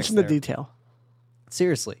context Attention to there. detail.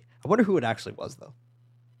 Seriously. I wonder who it actually was, though.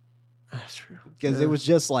 That's true. Because Yeah. it was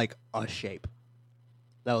just like a shape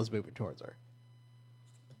that was moving towards her.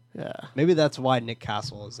 Yeah. Maybe that's why Nick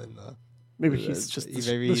Castle is in the... Maybe he's just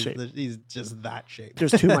maybe the he's, shape. he's just that shape.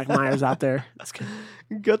 There's two Mike Myers out there. That's good.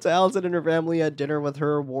 Cut to Allison and her family at dinner with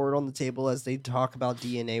her award on the table as they talk about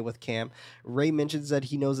DNA with Cam. Ray mentions that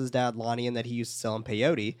he knows his dad, Lonnie, and that he used to sell him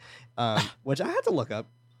peyote, which I had to look up.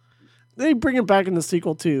 They bring it back in the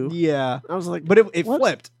sequel too. Yeah. I was like, But it what?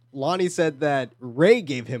 flipped. Lonnie said that Ray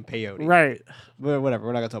gave him peyote. Right. But whatever,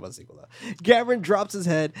 we're not gonna talk about the sequel though. Cameron drops his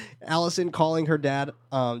head. Allison calling her dad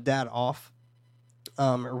off.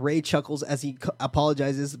 Ray chuckles as he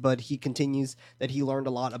apologizes, but he continues that he learned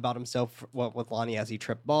a lot about himself with Lonnie as he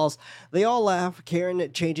tripped balls. They all laugh.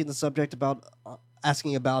 Karen changing the subject about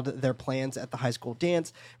asking about their plans at the high school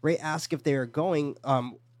dance. Ray asks if they are going.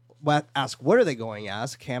 Ask what are they going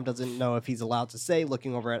as? Cam doesn't know if he's allowed to say,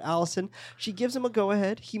 looking over at Allison. She gives him a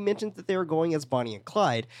go-ahead. He mentions that they are going as Bonnie and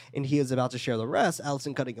Clyde, and he is about to share the rest,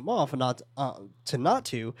 Allison cutting him off and not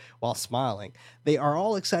to while smiling. They are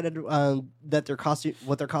all excited that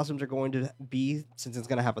what their costumes are going to be, since it's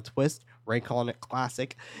going to have a twist. Ray calling it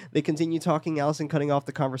classic. They continue talking, Allison cutting off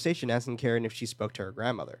the conversation, asking Karen if she spoke to her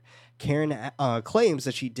grandmother. Karen claims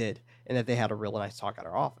that she did, and that they had a real nice talk at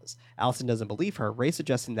her office. Allison doesn't believe her, Ray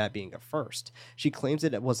suggesting that being a first. She claims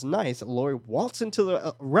that it was nice. Lori walks into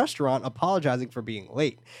the restaurant apologizing for being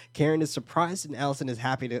late. Karen is surprised and Allison is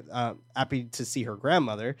happy to see her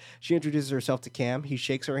grandmother. She introduces herself to Cam. He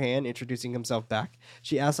shakes her hand, introducing himself back.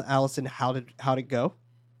 She asks Allison how to go.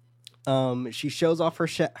 She shows off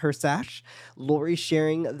her sash. Lori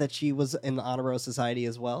sharing that she was in the Honor Roll Society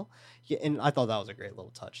as well. Yeah, and I thought that was a great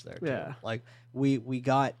little touch there too. Yeah. Like we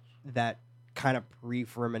got that kind of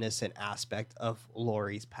brief reminiscent aspect of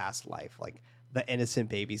Lori's past life, like the innocent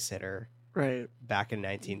babysitter Right. back in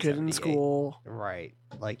 1978. Good in school. Right.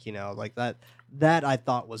 Like, like that I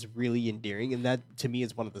thought was really endearing, and that to me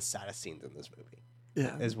is one of the saddest scenes in this movie.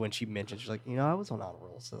 Yeah. Is when she mentions, she's like, I was on Honor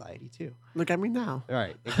Roll Society too. Look at me now.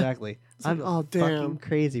 Right, exactly. It's like, I'm oh, a damn. fucking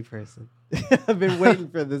crazy person. I've been waiting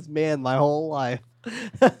for this man my whole life.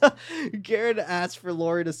 Karen asks for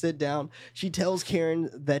Lori to sit down. She tells Karen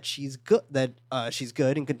that she's good,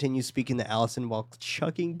 and continues speaking to Allison while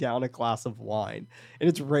chugging down a glass of wine. And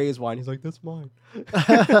it's Ray's wine. He's like, "That's mine."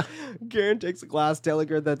 Karen takes a glass, telling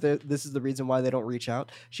her that this is the reason why they don't reach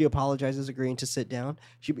out. She apologizes, agreeing to sit down.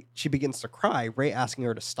 She begins to cry. Ray asking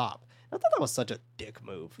her to stop. I thought that was such a dick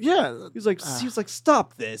move. Yeah. He was like,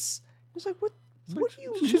 "Stop this." He's like, "What? What do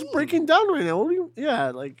you She's mean? breaking down right now. What do you?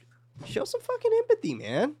 Yeah. Like. Show some fucking empathy,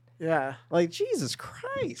 man." Yeah. Like, Jesus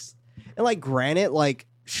Christ. And like, granted, like,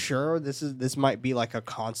 sure, this might be like a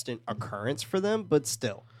constant occurrence for them, but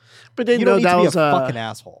still, But they you know don't need that to be was a fucking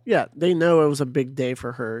asshole. Yeah, they know it was a big day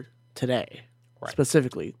for her today. Right.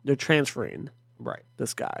 Specifically, they're transferring Right.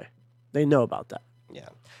 this guy. They know about that. Yeah.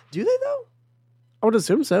 Do they though? I would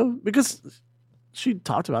assume so because she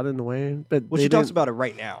talked about it in a way. But Well, they she talks didn't- about it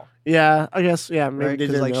right now. Yeah, I guess. Yeah, maybe Right? they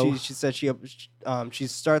Because didn't like know. she said she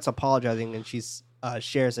starts apologizing and she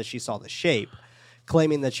shares that she saw the shape,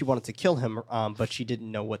 claiming that she wanted to kill him, but she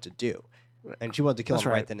didn't know what to do, and she wanted to kill That's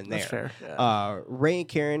him right right. then and there. That's fair. Yeah. Ray and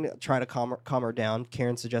Karen try to calm her down.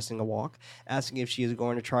 Karen suggesting a walk, asking if she is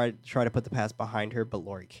going to try to put the past behind her, but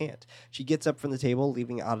Lori can't. She gets up from the table,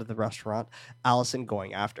 leaving out of the restaurant. Allison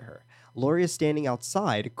going after her. Lori is standing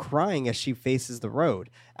outside, crying as she faces the road.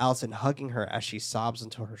 Allison hugging her as she sobs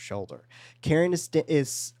into her shoulder. Karen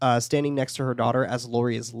is standing next to her daughter as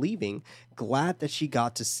Lori is leaving, glad that she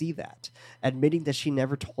got to see that, admitting that she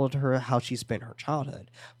never told her how she spent her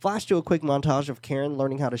childhood. Flash to a quick montage of Karen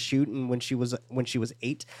learning how to shoot, and when she was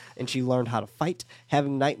 8 and she learned how to fight,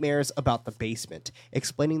 having nightmares about the basement,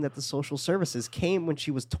 explaining that the social services came when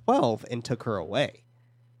she was 12 and took her away.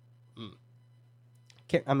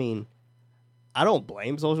 I mean, I don't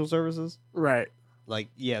blame social services. Right. Like,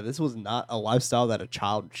 yeah, this was not a lifestyle that a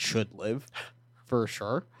child should live, for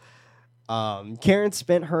sure. Karen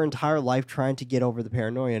spent her entire life trying to get over the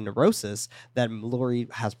paranoia and neurosis that Lori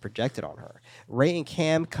has projected on her. Ray and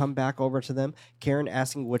Cam come back over to them, Karen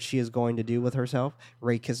asking what she is going to do with herself.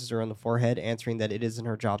 Ray kisses her on the forehead, answering that it isn't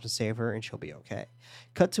her job to save her and she'll be okay.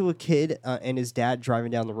 Cut to a kid and his dad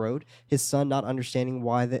driving down the road, his son not understanding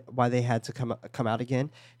why they had to come out again.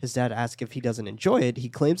 His dad asks if he doesn't enjoy it. He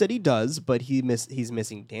claims that he does, but he's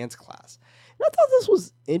missing dance class. And I thought this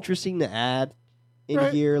was interesting to add in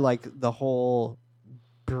here, like the whole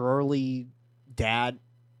burly dad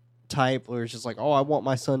type where it's just like, oh, I want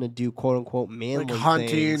my son to do quote unquote manly like hunting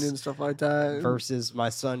things and stuff like that, versus my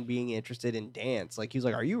son being interested in dance. Like he's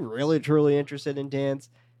like, are you really truly interested in dance?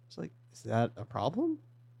 It's like, is that a problem?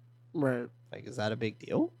 Right. Like, is that a big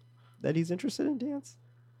deal that he's interested in dance?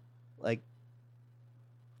 Like,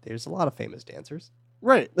 there's a lot of famous dancers.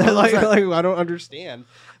 Right. like I don't understand.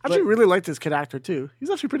 I actually really like this kid actor too. He's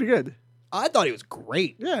actually pretty good. I thought he was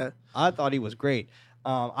great. Yeah. I thought he was great.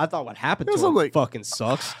 I thought what happened It was to him like- fucking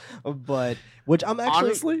sucks. But which I'm actually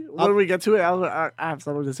Honestly, when we get to it, I have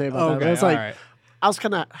something to say about that. But it's like all right. I was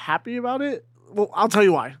kind of happy about it. Well, I'll tell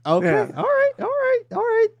you why. Okay. Yeah. All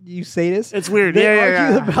right. You say this. It's weird. They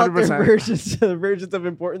Yeah, argue about their 100%. versions of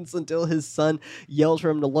importance until his son yells for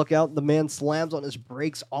him to look out. The man slams on his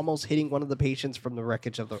brakes, almost hitting one of the patients from the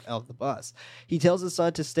wreckage of the bus. He tells his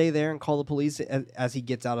son to stay there and call the police as he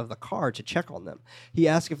gets out of the car to check on them. He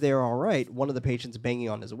asks if they are all right, one of the patients banging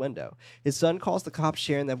on his window. His son calls the cops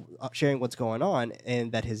sharing what's going on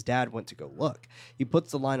and that his dad went to go look. He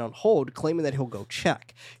puts the line on hold, claiming that he'll go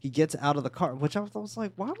check. He gets out of the car, which I was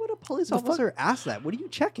like, why would a police officer ask that? What are you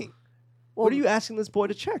checking? What are you asking this boy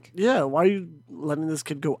to check? Yeah, why are you letting this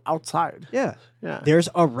kid go outside? Yeah. Yeah. There's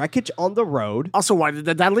a wreckage on the road. Also, why did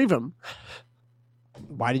the dad leave him?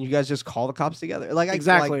 Why didn't you guys just call the cops together? Like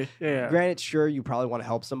Exactly. Like, Yeah. Granted, sure, you probably want to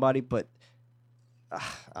help somebody, but I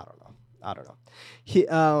don't know.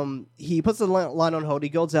 He puts the line on hold. He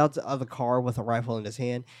goes out of the car with a rifle in his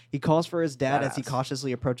hand. He calls for his dad as he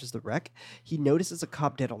cautiously approaches the wreck. He notices a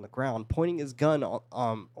cop dead on the ground, pointing his gun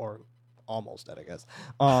or almost dead, I guess.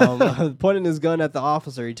 Pointing his gun at the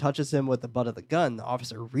officer. He touches him with the butt of the gun. The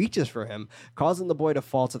officer reaches for him, causing the boy to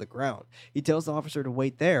fall to the ground. He tells the officer to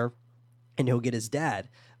wait there, and he'll get his dad.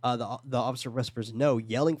 The officer whispers no,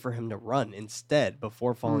 yelling for him to run instead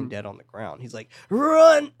before falling dead on the ground. He's like,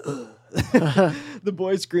 run! The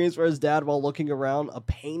boy screams for his dad while looking around. A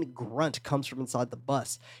pained grunt comes from inside the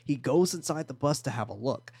bus. He goes inside the bus to have a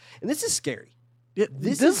look. And this is scary. Yeah,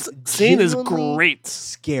 This this is scene is genuinely great.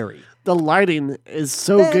 Scary. The lighting is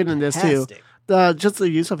so good in this too. Fantastic. Just the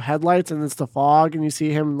use of headlights and it's the fog and you see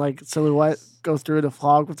him like silhouette go through the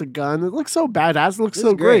fog with the gun. It looks so badass. It looks This so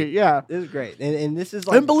is great. great. Yeah. This is great. And this is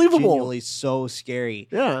like Unbelievable. genuinely so scary.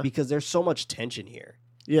 Yeah. Because there's so much tension here.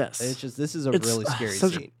 Yes. This is a really scary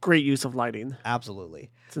such scene. a great use of lighting.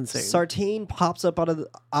 Absolutely. It's insane. Sartain pops up out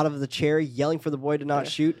of the chair, yelling for the boy to not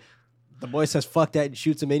shoot. The boy says "fuck that" and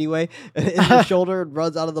shoots him anyway in the shoulder and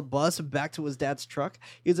runs out of the bus back to his dad's truck.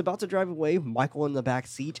 He's about to drive away. Michael in the back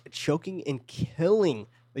seat, choking and killing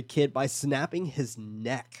the kid by snapping his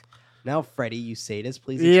neck. Now, Freddie, you sadist,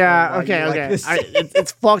 please. explain Yeah, why okay, you like okay. this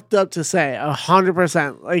It's fucked up to say,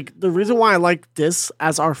 100%. Like, the reason why I like this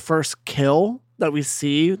as our first kill that we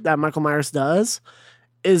see that Michael Myers does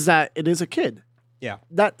is that it is a kid. Yeah.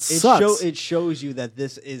 That sucks. It shows you that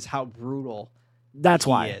this is how brutal That's he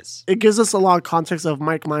why. is. It gives us a lot of context of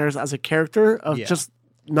Mike Myers as a character of Yeah. just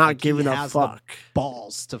not Like, he giving a has the fuck.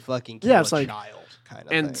 balls to fucking kill Yeah, it's a like- child kind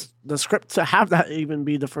of And thing. the script to have that even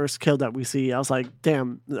be the first kill that we see, I was like,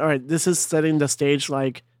 damn, all right, this is setting the stage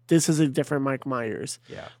like this is a different Mike Myers.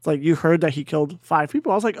 Yeah. It's like you heard that he killed 5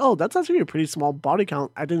 people. I was like, oh, that's actually a pretty small body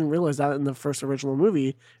count. I didn't realize that in the first original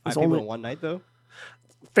movie. Five It's people only in one night, though?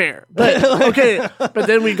 fair. But okay, but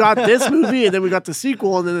then we got this movie and then we got the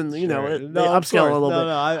sequel and then, you know, Sure. they No, of upscale a course. little No, bit.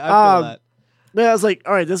 no, I feel that. But I was like,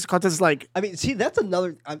 all right, this content is like, I mean, see, that's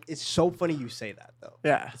another. It's so funny you say that, though.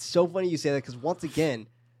 yeah, It's so funny you say that because once again,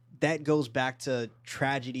 that goes back to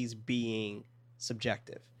tragedies being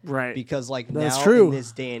subjective. right. Because like That's now true. in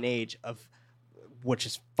this day and age of, which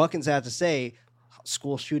is fucking sad to say,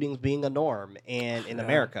 school shootings being a norm and in Yeah.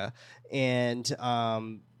 America, and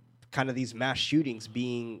kind of these mass shootings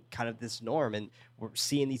being kind of this norm, and we're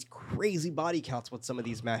seeing these crazy body counts with some of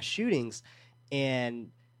these mass shootings, and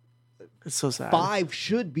It's so sad. 5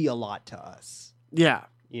 should be a lot to us. Yeah.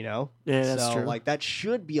 You know? Yeah, that's so true. like that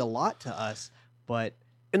should be a lot to us, but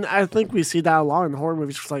And I think we see that a lot in horror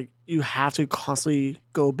movies. Just like you have to constantly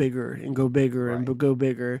go bigger and go bigger and Right. go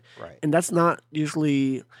bigger. right. And that's not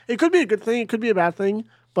usually, it could be a good thing, it could be a bad thing,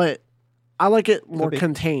 but I like it more be.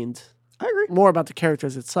 contained. I agree. more about the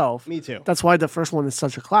characters itself. Me too. That's why the first one is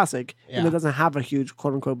such a classic, and Yeah. it doesn't have a huge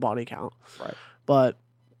quote unquote body count. Right. But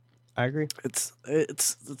I agree. it's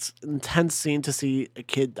intense scene to see a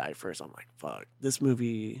kid die first. I'm like, fuck, this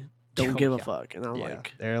movie don't Oh, give a yeah. fuck, and I'm Yeah.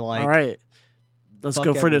 like, They're like, all right, let's fuck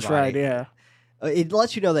go for this ride. everybody. Yeah, It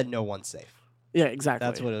lets you know that no one's safe. yeah, exactly.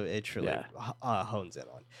 That's what it truly Yeah. hones in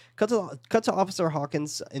on. Cut to Officer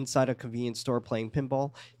Hawkins inside a convenience store playing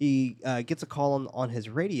pinball. He gets a call on his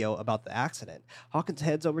radio about the accident. Hawkins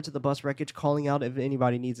heads over to the bus wreckage, calling out if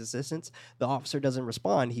anybody needs assistance. The officer doesn't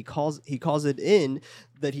respond. He calls it in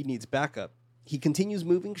that he needs backup. He continues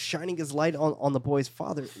moving, shining his light on the boy's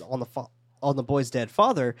father on the boy's dead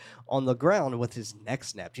father on the ground with his neck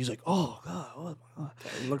snapped. He's like, "Oh God, oh my God!"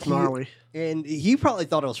 It looks He- gnarly. And he probably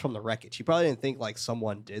thought it was from the wreckage. He probably didn't think like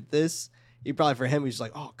someone did this. He probably, for him, he's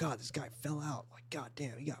like, "Oh God, this guy fell out. Like, God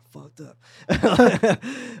damn, he got fucked up."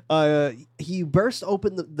 He burst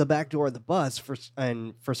open the back door of the bus for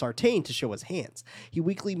Sartain to show his hands. He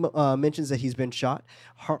weakly mentions that he's been shot.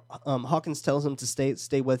 Hawkins tells him to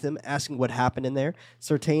stay with him, asking what happened in there.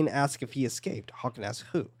 Sartain asks if he escaped. Hawkins asks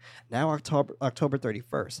who. Now October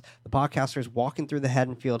 31st, the podcaster is walking through the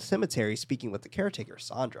Haddonfield Cemetery, speaking with the caretaker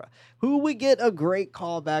Sandra, who we get a great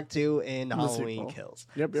call back to in the Halloween sequel. Kills.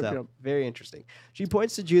 Yep. Very interesting. She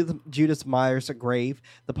points to Judith Myers' grave.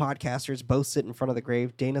 The podcasters both sit in front of the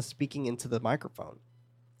grave, Dana speaking into the microphone.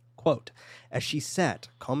 Quote, as she sat,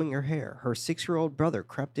 combing her hair, her 6-year-old brother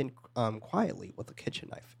crept in quietly with a kitchen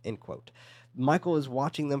knife, end quote. Michael is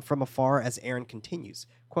watching them from afar as Aaron continues.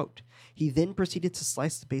 Quote, he then proceeded to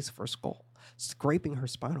slice the base of her skull, scraping her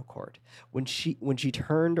spinal cord. When she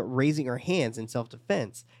turned, raising her hands in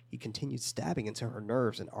self-defense, he continued stabbing into her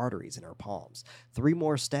nerves and arteries in her palms. 3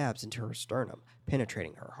 more stabs into her sternum,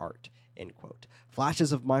 penetrating her heart. End quote.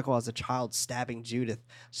 Flashes of Michael as a child stabbing Judith.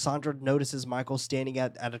 Sandra notices Michael standing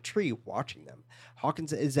at a tree watching them.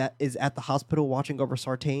 Hawkins is at the hospital watching over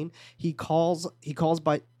Sartain. He's called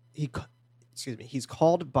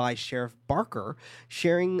by Sheriff Barker,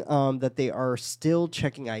 sharing that they are still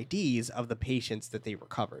checking IDs of the patients that they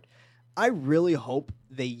recovered. I really hope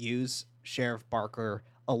they use Sheriff Barker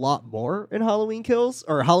a lot more in Halloween Kills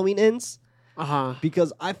or Halloween Ends,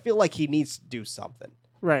 because I feel like he needs to do something.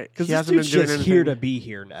 Right, Because he this hasn't been dude's doing just anything. here to be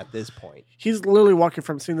here at this point. He's literally walking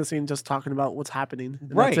from scene to scene, just talking about what's happening.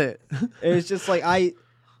 And Right. That's it. It's just like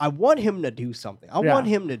I want him to do something. I Yeah. want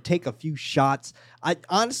him to take a few shots. I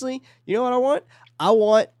honestly, you know what I want? I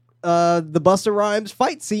want the Busta Rhymes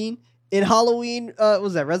fight scene in Halloween.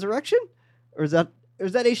 Was that Resurrection, or is that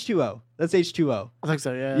H2O? That's H2O. I think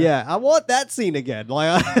so. Yeah. Yeah, I want that scene again.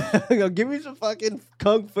 Like, give me some fucking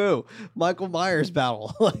kung fu Michael Myers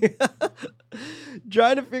battle.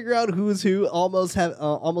 Trying to figure out who's who, almost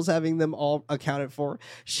having them all accounted for,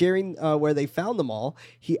 sharing where they found them all.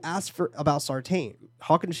 He asked about Sartain.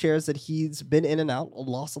 Hawkins shares that he's been in and out,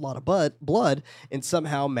 lost a lot of blood, and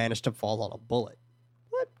somehow managed to fall on a bullet.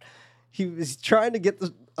 What? He was trying to get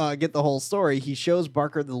the whole story. He shows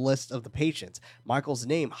Barker the list of the patients, Michael's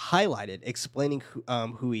name highlighted, explaining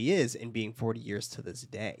who he is and being 40 years to this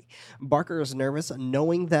day. Barker is nervous,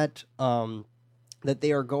 knowing that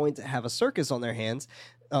they are going to have a circus on their hands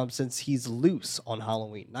since he's loose on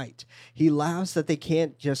Halloween night. He laughs that they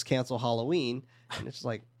can't just cancel Halloween, and it's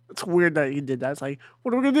like, It's weird that he did that. It's like,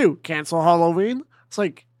 what are we gonna do? Cancel Halloween? It's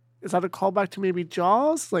like, is that a callback to maybe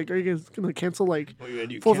Jaws? Like, are you guys gonna cancel like? what are you gonna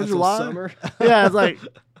do? 4th of Cancel July? summer? Yeah, it's like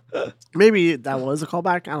maybe that was a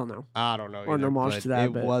callback. I don't know. I don't know. Or an either, homage but to that,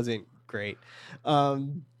 It but- wasn't great.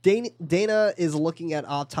 Dana is looking at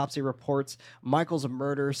autopsy reports. Michael's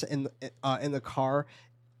murders in the car.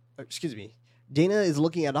 Excuse me. Dana is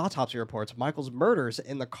looking at autopsy reports. Michael's murders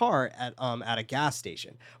in the car at a gas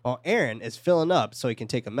station, while Aaron is filling up so he can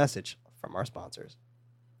take a message from our sponsors.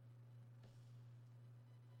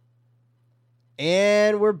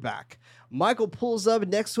 And we're back. Michael pulls up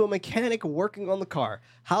next to a mechanic working on the car.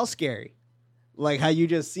 How scary. Like how you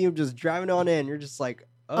just see him just driving on in. You're just like,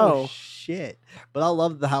 oh. shit. But I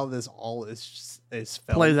love how this all is filmed.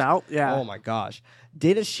 Plays out. Yeah. Oh my gosh.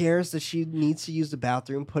 Dana shares that she needs to use the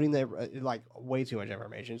bathroom, putting like way too much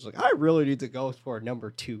information. She's like, I really need to go for number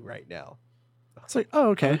 2 right now. It's like, oh,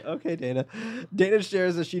 okay. Okay, Dana. Dana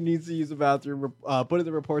shares that she needs to use the bathroom, putting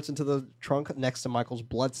the reports into the trunk next to Michael's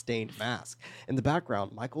blood-stained mask. In the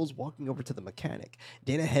background, Michael's walking over to the mechanic.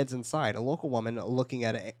 Dana heads inside. A local woman looking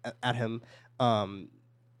at him.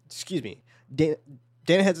 Excuse me. Dana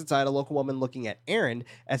heads inside. A local woman looking at Aaron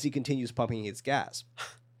as he continues pumping his gas.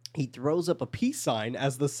 He throws up a peace sign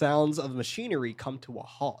as the sounds of machinery come to a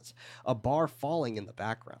halt. A bar falling in the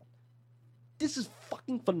background. This is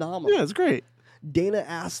fucking phenomenal. Yeah, it's great. Dana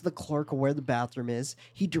asks the clerk where the bathroom is.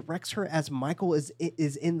 He directs her as Michael is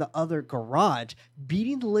in the other garage,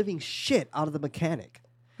 beating the living shit out of the mechanic.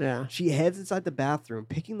 Yeah. She heads inside the bathroom,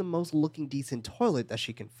 picking the most looking decent toilet that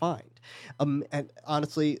she can find. And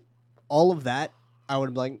honestly, all of that, I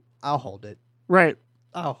would be like, I'll hold it. Right.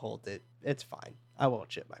 I'll hold it. It's fine. I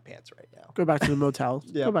won't shit my pants right now. Go back to the motel.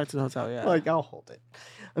 Yeah. Go back to the hotel, yeah. Like, I'll hold it.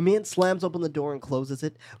 A man slams open the door and closes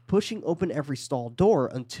it, pushing open every stall door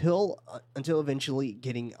until eventually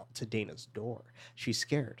getting to Dana's door. She's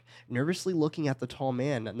scared, nervously looking at the tall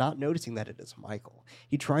man, not noticing that it is Michael.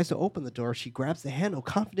 He tries to open the door. She grabs the handle,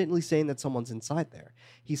 confidently saying that someone's inside there.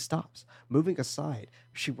 He stops, moving aside.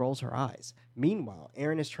 She rolls her eyes. Meanwhile,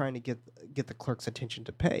 Aaron is trying to get the clerk's attention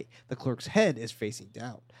to pay. The clerk's head is facing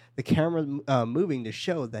down. The camera moving to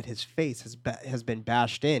show that his face has been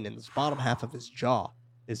bashed in, and the bottom half of his jaw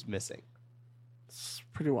is missing. It's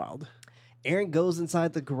pretty wild. Aaron goes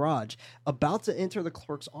inside the garage, about to enter the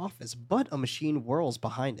clerk's office, but a machine whirls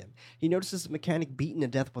behind him. He notices the mechanic beaten to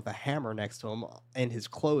death with a hammer next to him and his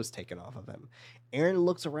clothes taken off of him. Aaron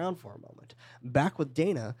looks around for a moment. Back with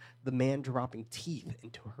Dana, the man dropping teeth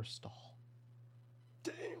into her stall.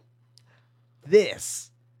 Damn.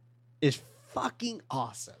 This is fucking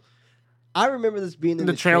awesome. I remember this being in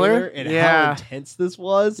the trailer and how intense this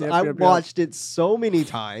was. I watched it so many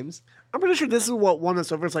times. I'm pretty sure this is what won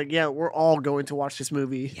us over. It's like, yeah, we're all going to watch this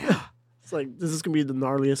movie. Yeah. It's like, this is going to be the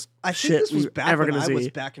gnarliest I shit think this was we're back ever when going to I see. was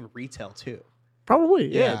back in retail too. Probably,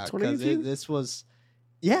 yeah. Because 2018? this was,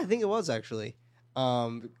 yeah, I think it was actually.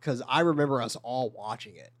 Because I remember us all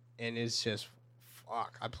watching it, and it's just,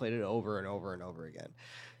 fuck, I played it over and over and over again.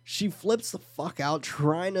 She flips the fuck out,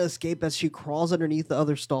 trying to escape as she crawls underneath the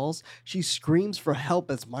other stalls. She screams for help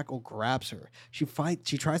as Michael grabs her. She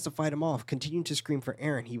tries to fight him off, continuing to scream for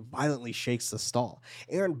Aaron. He violently shakes the stall.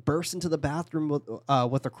 Aaron bursts into the bathroom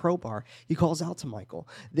with a crowbar. He calls out to Michael,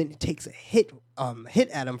 then he takes a hit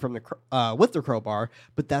at him from with the crowbar,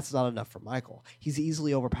 but that's not enough for Michael. He's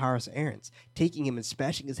easily overpowers Aaron's, taking him and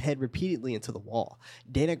smashing his head repeatedly into the wall.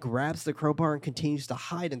 Dana grabs the crowbar and continues to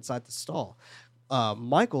hide inside the stall.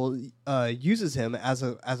 Michael uses him as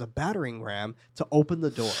a battering ram to open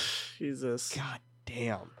the door. Jesus. God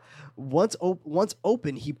damn. Once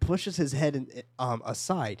open, he pushes his head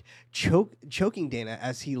aside, choking Dana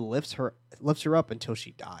as he lifts her up until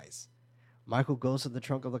she dies. Michael goes to the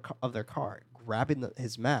trunk of their car, grabbing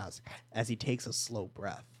his mask as he takes a slow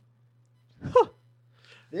breath.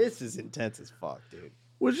 This is intense as fuck, dude.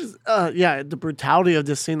 Which is, the brutality of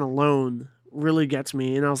this scene alone really gets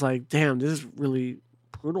me. And I was like, damn, this is really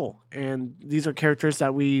brutal. And these are characters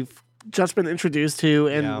that we've just been introduced to,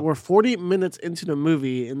 and we're 40 minutes into the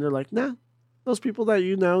movie, and they're like, nah, those people that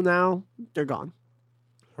you know now, they're gone.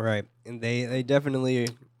 Right. And they definitely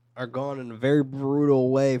are gone in a very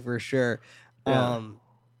brutal way for sure. Yeah.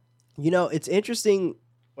 It's interesting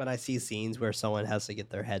when I see scenes where someone has to get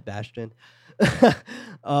their head bashed in.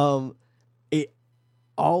 It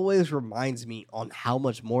always reminds me on how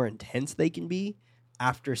much more intense they can be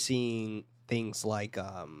after seeing things like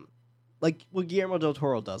what Guillermo del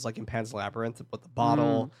Toro does, like in Pan's Labyrinth with the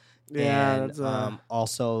bottle, and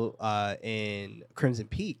also in Crimson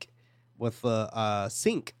Peak with the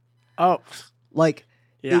sink. Oh, like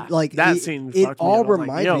yeah, that scene. It all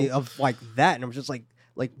reminds me of like that, and I'm just like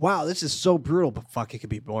wow, this is so brutal, but fuck, it could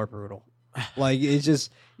be more brutal. Like it's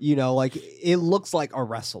just like it looks like a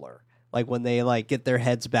wrestler. Like when they like get their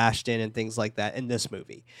heads bashed in and things like that in this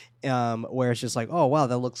movie, where it's just like, oh wow,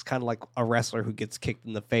 that looks kind of like a wrestler who gets kicked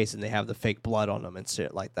in the face and they have the fake blood on them and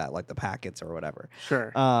shit like that, like the packets or whatever.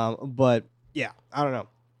 Sure. But yeah, I don't know.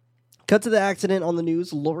 Cut to the accident on the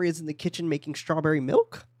news. Lori is in the kitchen making strawberry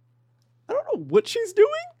milk. I don't know what she's doing,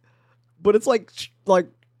 but it's like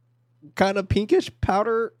kind of pinkish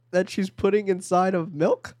powder that she's putting inside of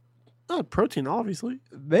milk. Protein, obviously.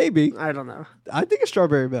 Maybe. I don't know. I think it's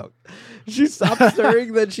strawberry milk. She stopped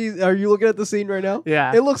stirring. Are you looking at the scene right now?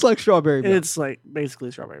 Yeah. It looks like strawberry milk. It's like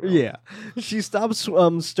basically strawberry milk. Yeah. She stops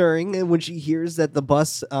stirring, and when she hears that the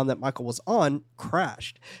bus that Michael was on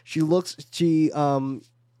crashed, she locks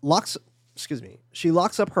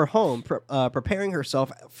up her home, preparing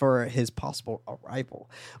herself for his possible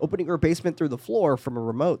arrival, opening her basement through the floor from a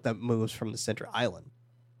remote that moves from the center island.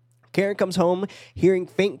 Karen comes home, hearing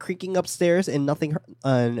faint creaking upstairs and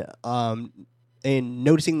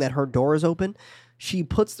noticing that her door is open. She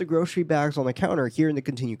puts the grocery bags on the counter, hearing the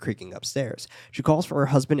continued creaking upstairs. She calls for her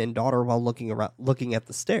husband and daughter while looking at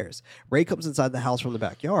the stairs. Ray comes inside the house from the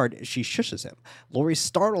backyard. She shushes him. Lori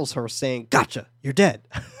startles her, saying, "Gotcha, you're dead."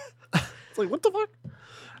 It's like, what the fuck?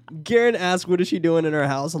 Karen asks, what is she doing in her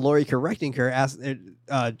house? Lori correcting her,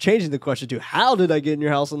 changing the question to, how did I get in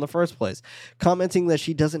your house in the first place? Commenting that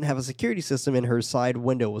she doesn't have a security system and her side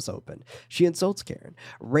window was open. She insults Karen.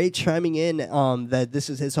 Ray chiming in that this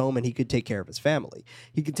is his home and he could take care of his family.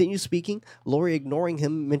 He continues speaking, Lori ignoring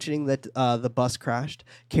him, mentioning that the bus crashed.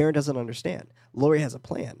 Karen doesn't understand. Lori has a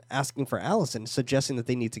plan, asking for Allison, suggesting that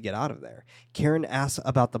they need to get out of there. Karen asks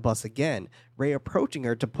about the bus again, Ray approaching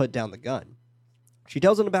her to put down the gun. She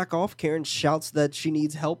tells him to back off. Karen shouts that she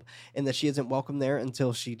needs help and that she isn't welcome there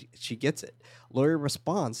until she gets it. Lori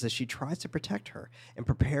responds that she tries to protect her and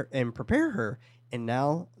prepare her, and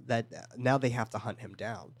now they have to hunt him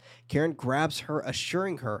down. Karen grabs her,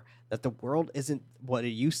 assuring her that the world isn't what it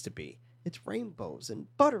used to be. It's rainbows and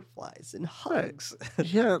butterflies and hugs.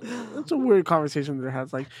 Yeah, that's a weird conversation that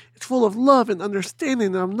has. Like, it's full of love and understanding,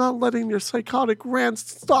 and I'm not letting your psychotic rants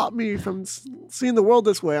stop me from seeing the world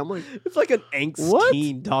this way. I'm like, It's like an angst What?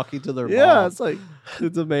 teen talking to their yeah, mom. it's like,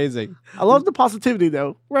 It's amazing. I love the positivity,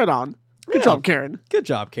 though. Right on. Good Yeah. job, Karen. Good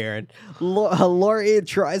job, Karen. Lori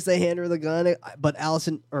tries to hand her the gun, but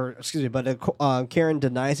Karen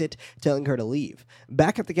denies it, telling her to leave.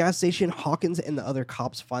 Back at the gas station, Hawkins and the other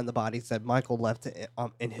cops find the bodies that Michael left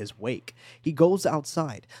in his wake. He goes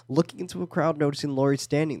outside, looking into a crowd, noticing Lori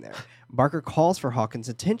standing there. Barker calls for Hawkins'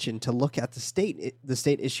 attention to look at the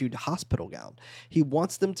state-issued hospital gown. He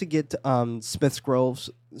wants them to get Smith's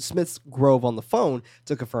Grove on the phone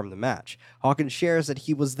to confirm the match. Hawkins shares that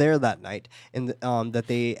he was there that night and that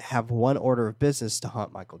they have one order of business to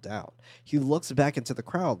hunt Michael down. He looks back into the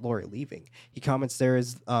crowd, Lori leaving. He comments there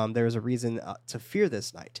is a reason to fear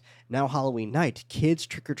this night. Now Halloween night, kids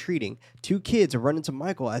trick-or-treating. 2 kids run into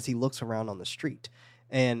Michael as he looks around on the street.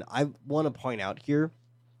 And I want to point out here,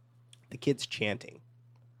 the kids chanting.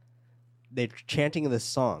 They're chanting this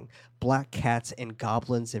song. Black cats and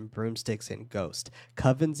goblins and broomsticks and ghosts.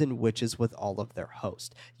 Covens and witches with all of their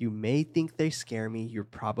host. You may think they scare me. You're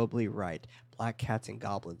probably right. Black cats and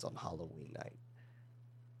goblins on Halloween night.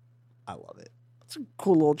 I love it. That's a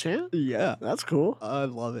cool little chant. Yeah. That's cool. I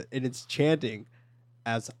love it. And it's chanting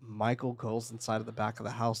as Michael goes inside of the back of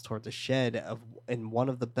the house toward the shed in one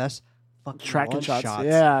of the best fucking Tracking shots. shots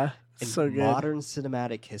Yeah. in So good. modern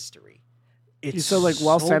cinematic history. It's He's so like so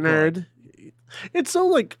well good. centered. It's so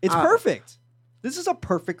like It's perfect. This is a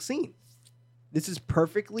perfect scene. This is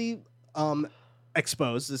perfectly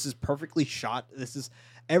exposed. This is perfectly shot.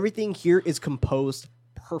 Everything here is composed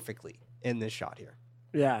perfectly in this shot here.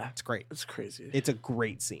 Yeah, It's great. it's crazy. It's a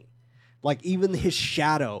great scene. Like even his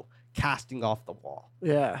shadow casting off the wall.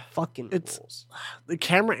 Yeah, Fucking It's- rules. the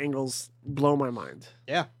camera angles blow my mind.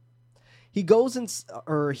 Yeah. He goes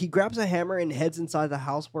he grabs a hammer and heads inside the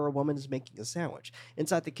house where a woman is making a sandwich.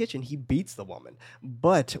 Inside the kitchen, he beats the woman,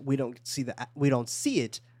 but we don't see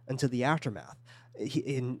it until the aftermath.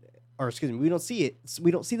 We don't see it.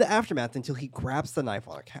 We don't see the aftermath until he grabs the knife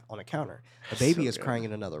on a counter. The baby So is good. crying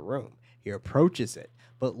in another room. He approaches it,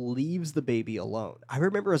 but leaves the baby alone. I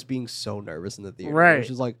remember us being so nervous in the theater. Right. It's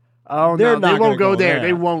just like, Oh They're no, not they gonna won't go go there. there.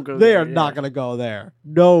 They won't go. they there. are not going to go there.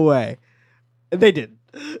 No way. And they didn't.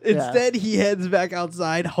 Yeah. Instead, he heads back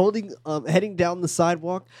outside, heading down the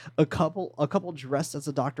sidewalk. A couple dressed as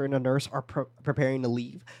a doctor and a nurse are preparing to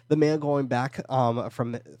leave. The man going back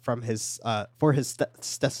from his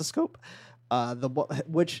stethoscope,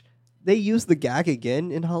 which they use the gag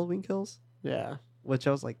again in Halloween Kills. Yeah. Which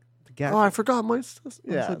I was like, the gag. Oh, I forgot my. I was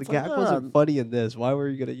Yeah, like, the it's gag like, wasn't funny in this. Why were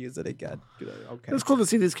you gonna use it again? Okay. It's cool to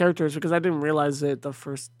see these characters because I didn't realize it the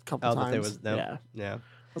first couple Oh, times. that there was no. Yeah, Yeah.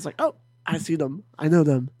 I was like, oh, I see them. I know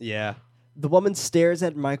them. Yeah. The woman stares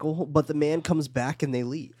at Michael, but the man comes back and they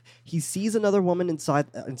leave. He sees another woman inside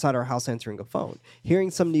our house answering a phone,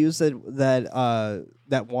 hearing some news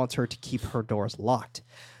that wants her to keep her doors locked.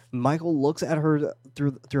 Michael looks at her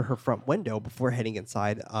through her front window before heading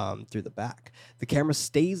inside through the back. The camera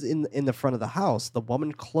stays in the front of the house, the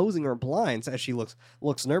woman closing her blinds as she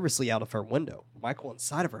looks nervously out of her window. Michael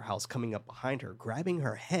inside of her house coming up behind her, grabbing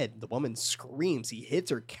her head. The woman screams. He hits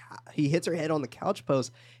her head on the couch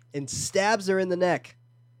post and stabs her in the neck.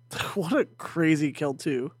 What a crazy kill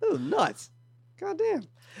too. Oh, nuts. Goddamn.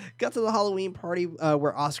 Got to the Halloween party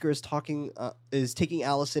where Oscar is taking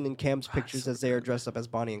Allison and Cam's pictures as they are dressed up as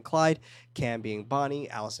Bonnie and Clyde. Cam being Bonnie,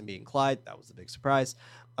 Allison being Clyde. That was the big surprise.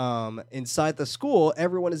 Inside the school,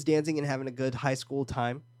 everyone is dancing and having a good high school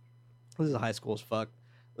time. This is high school as fuck.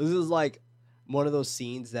 This is like one of those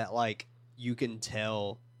scenes that like you can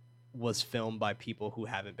tell was filmed by people who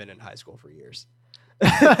haven't been in high school for years.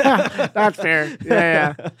 That's fair.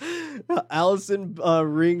 Yeah. Allison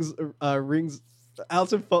rings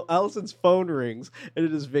Allison's phone rings, and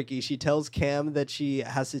it is Vicky. She tells Cam that she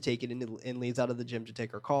has to take it and leaves out of the gym to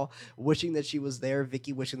take her call, wishing that she was there.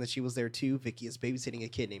 Vicky wishing that she was there too. Vicky is babysitting a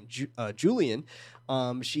kid named Julian.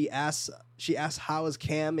 She asks how is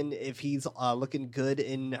Cam and if he's looking good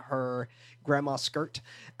in her grandma's skirt.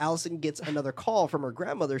 Allison gets another call from her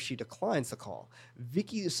grandmother. She declines the call.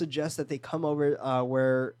 Vicky suggests that they come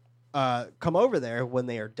over come over there when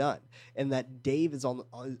they are done, and that Dave is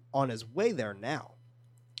on his way there now,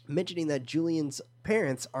 mentioning that Julian's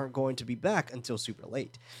parents aren't going to be back until super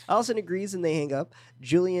late. Allison agrees and they hang up.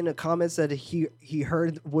 Julian comments that he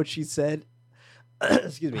heard what she said.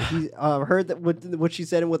 Excuse me. He heard that what she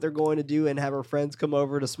said and what they're going to do and have her friends come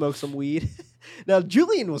over to smoke some weed. Now,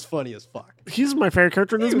 Julian was funny as fuck. He's my favorite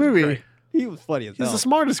character in this movie. Great. He was funny as hell. He's the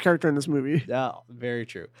smartest character in this movie. Yeah, very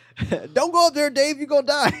true. Don't go up there, Dave. You're going to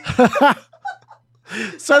die.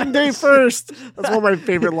 Send Dave first. That's one of my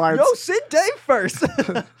favorite lines. No, send Dave first.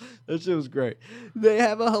 That shit was great. They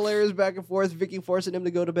have a hilarious back and forth. Vicky forcing him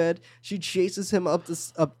to go to bed. She chases him up the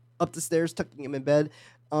stairs, tucking him in bed.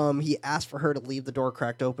 He asks for her to leave the door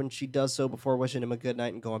cracked open. She does so before wishing him a good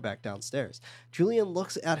night and going back downstairs. Julian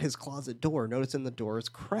looks at his closet door, noticing the door is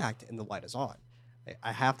cracked and the light is on.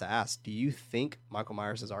 I have to ask, do you think Michael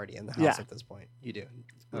Myers is already in the house at this point? You do?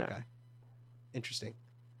 Okay. Yeah. Interesting.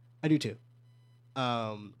 I do too.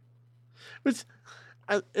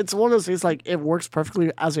 It's one of those things, like, it works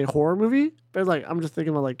perfectly as a horror movie, but, like, I'm just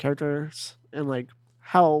thinking about, like, characters and, like,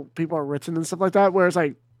 how people are written and stuff like that, where it's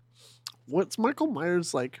like, what's Michael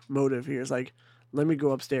Myers' like motive here? Is like, let me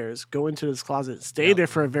go upstairs, go into this closet, stay there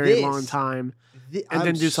for a very long time, and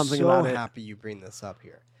then do something about it. I'm so happy you bring this up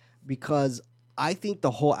here, because I think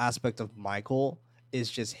the whole aspect of Michael is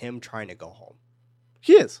just him trying to go home.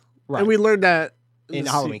 He is, right? And we learned that in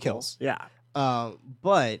Halloween Kills. Yeah,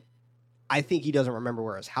 but I think he doesn't remember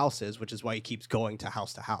where his house is, which is why he keeps going to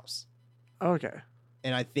house. Okay,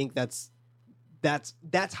 and I think that's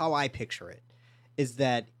how I picture it. Is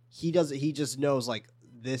that he just knows, like,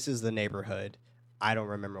 this is the neighborhood. I don't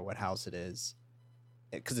remember what house it is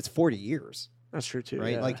because it's 40 years. That's true too.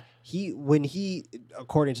 Right? Yeah. Like when he,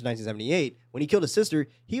 according to 1978, when he killed his sister,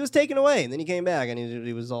 he was taken away and then he came back and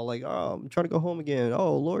he was all like, "Oh, I'm trying to go home again.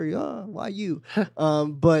 Oh, Lori, why you?"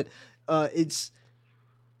 But it's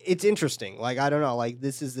interesting. Like, I don't know. Like,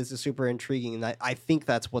 this is super intriguing, and I think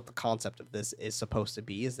that's what the concept of this is supposed to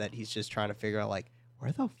be. Is that he's just trying to figure out, like,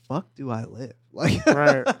 where the fuck do I live? Like,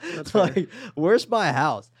 right. That's like, where's my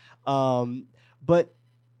house? But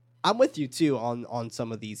I'm with you too on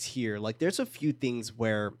some of these here. Like, there's a few things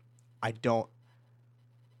where I don't,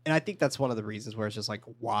 and I think that's one of the reasons where it's just like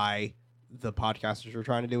why the podcasters are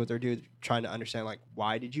trying to do what they're doing, trying to understand, like,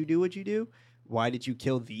 why did you do what you do? Why did you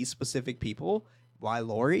kill these specific people? Why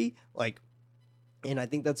Lori? Like, and I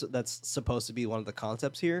think that's supposed to be one of the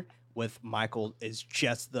concepts here. With Michael is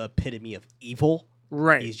just the epitome of evil.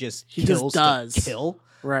 Right. He just does kill.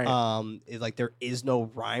 Right. Like, there is no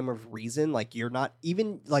rhyme or reason. Like, you're not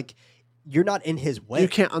in his way. You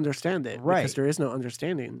can't understand it, right? Because there is no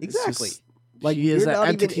understanding. Exactly. Just, like, he is you're an not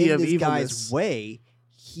entity even in of this evilness. guy's way.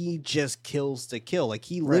 He just kills to kill. Like,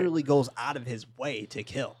 he literally goes out of his way to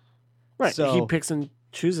kill. Right. So he picks and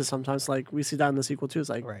chooses sometimes. Like, we see that in the sequel too. It's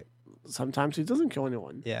like, right. Sometimes he doesn't kill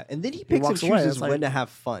anyone. Yeah, and then he picks and walks away. chooses It's like- when to have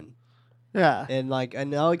fun. Yeah. And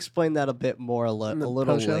I'll explain that a bit more a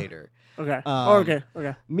little later. Okay.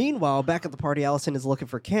 Okay. Meanwhile, back at the party, Allison is looking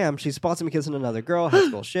for Cam. She spots him kissing another girl. High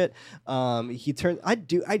school shit. He turns. I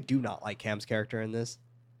do not like Cam's character in this.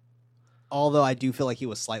 Although I do feel like he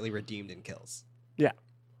was slightly redeemed in Kills. Yeah.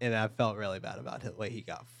 And I felt really bad about the way he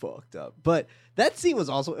got fucked up. But that scene was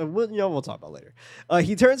also, and we'll talk about later.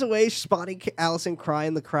 He turns away, spotting Allison cry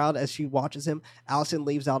in the crowd as she watches him. Allison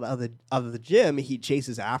leaves out of the gym. He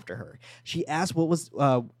chases after her. She asks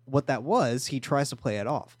what that was. He tries to play it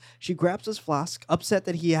off. She grabs his flask, upset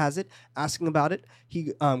that he has it, asking about it.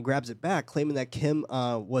 He grabs it back, claiming that Kim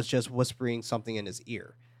was just whispering something in his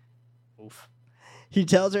ear. Oof. He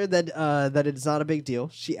tells her that it's not a big deal.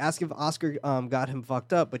 She asks if Oscar got him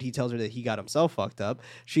fucked up, but he tells her that he got himself fucked up.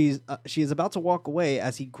 She is about to walk away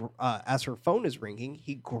as her phone is ringing.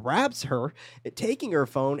 He grabs her, taking her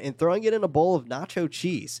phone and throwing it in a bowl of nacho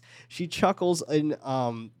cheese. She chuckles in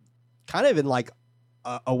kind of in like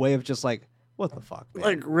a way of just like, what the fuck, man?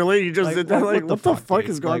 Like, really? You just did that? Like, what the fuck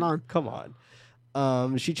is going on? Come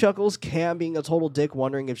on. She chuckles. Cam, being a total dick,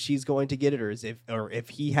 wondering if she's going to get it or if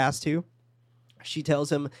he has to. She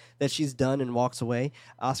tells him that she's done and walks away.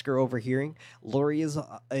 Oscar overhearing. Lori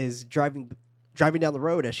is driving Driving down the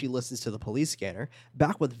road as she listens to the police scanner,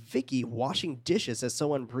 back with Vicky washing dishes as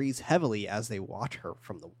someone breathes heavily as they watch her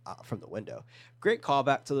from the window. Great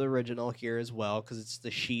callback to the original here as well, because it's the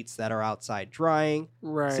sheets that are outside drying.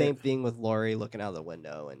 Right. Same thing with Laurie looking out the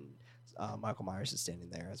window, and Michael Myers is standing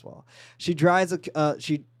there as well. She dries a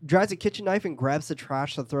kitchen knife and grabs the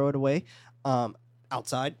trash to throw it away.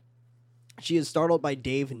 Outside, she is startled by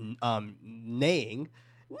Dave neighing.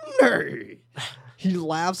 Nay. He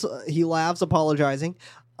laughs, apologizing,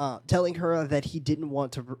 telling her that he didn't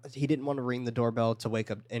want to ring the doorbell to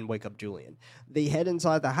wake up Julian. They head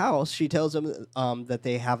inside the house. She tells him that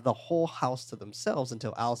they have the whole house to themselves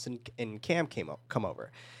until Allison and Cam come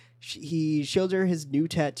over. He shows her his new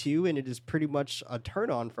tattoo, and it is pretty much a turn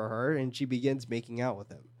on for her, and she begins making out with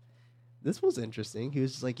him. This was interesting. He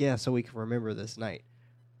was just like, yeah, so we can remember this night.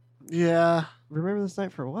 Yeah. Remember this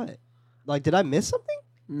night for what? Like, did I miss something?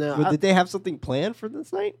 No. Did they have something planned for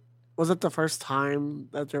this night? Was it the first time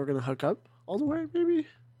that they were going to hook up all the way, maybe?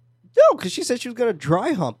 No, because she said she was going to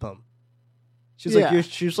dry hump him. She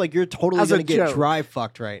was like, you're totally going to get joke. Dry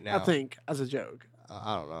fucked right now. I think, as a joke.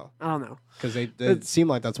 I don't know. I don't know. Because it seemed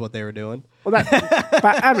like that's what they were doing. Well,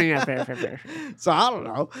 but, I mean, yeah, fair. So I don't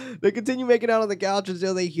know. They continue making out on the couch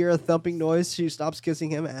until they hear a thumping noise. She stops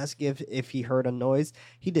kissing him, asking if he heard a noise.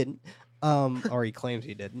 He didn't. Or he claims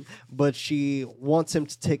he didn't. But she wants him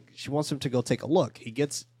to go take a look. He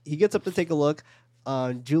gets up to take a look.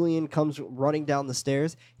 Julian comes running down the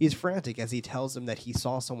stairs. He's frantic as he tells him that he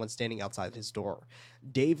saw someone standing outside his door.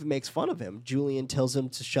 Dave makes fun of him. Julian tells him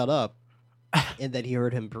to shut up. And that he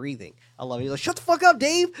heard him breathing. I love it. He's like, shut the fuck up,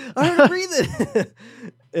 Dave. I heard him breathing.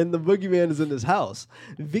 And the boogeyman is in his house.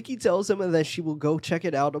 Vicky tells him that she will go check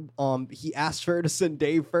it out. He asked her to send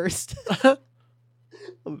Dave first.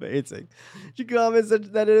 Amazing. She comments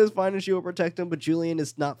that it is fine and she will protect him, but Julian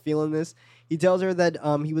is not feeling this. He tells her that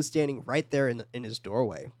he was standing right there in his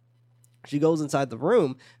doorway. She goes inside the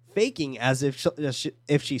room, faking as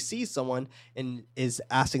if she sees someone and is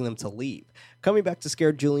asking them to leave. Coming back to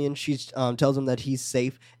scare Julian, she tells him that he's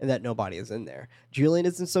safe and that nobody is in there. Julian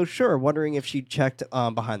isn't so sure, wondering if she checked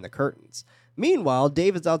behind the curtains. Meanwhile,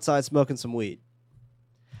 Dave is outside smoking some weed.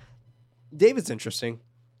 Dave is interesting.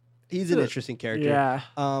 He's an interesting character. Yeah.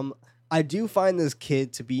 I do find this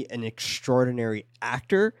kid to be an extraordinary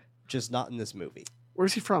actor, just not in this movie.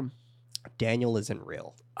 Where's he from? Daniel Isn't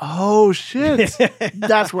Real. Oh, shit.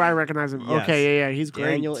 That's where I recognize him. Yes. Okay, yeah, he's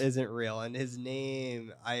great. Daniel Isn't Real. And his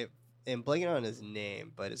name, I am blanking on his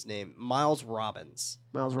name, but his name, Miles Robbins.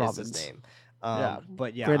 Miles is Robbins. his name. Yeah.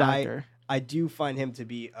 But yeah, Great actor. I do find him to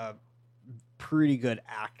be a pretty good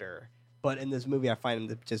actor. But in this movie, I find him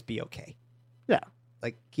to just be okay. Yeah.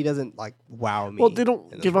 Like, he doesn't, like, wow me. Well, they don't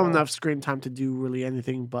in this give him role. enough screen time to do really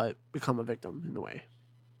anything but become a victim in a way.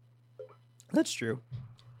 That's true.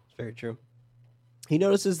 It's very true. He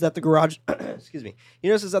notices that the garage excuse me. He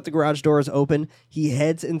notices that the garage door is open. He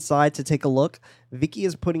heads inside to take a look. Vicky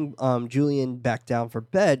is putting Julian back down for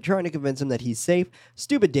bed, trying to convince him that he's safe.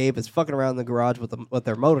 Stupid Dave is fucking around in the garage with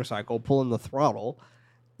their motorcycle, pulling the throttle.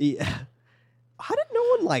 How did no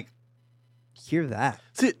one like hear that?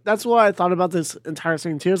 See, that's what I thought about this entire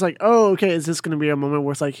scene too. It's like, oh, okay, is this going to be a moment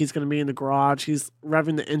where it's like he's going to be in the garage, he's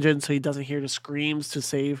revving the engine so he doesn't hear the screams to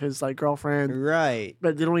save his like girlfriend. Right.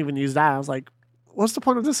 But they don't even use that. I was like, what's the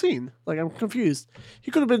point of the scene? Like, I'm confused.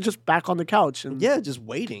 He could have been just back on the couch and Yeah, just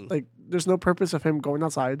waiting. like, there's no purpose of him going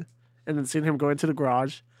outside and then seeing him go into the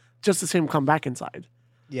garage just to see him come back inside.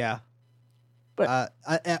 Yeah. But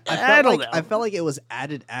I felt like it was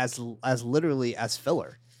added as literally as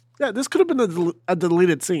filler. Yeah, this could have been a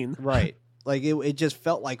deleted scene. Right. Like it just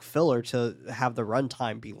felt like filler to have the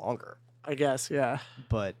runtime be longer. I guess, yeah.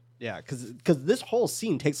 But yeah, because this whole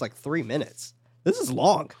scene takes like 3 minutes. This is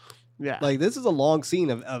long. Yeah. Like this is a long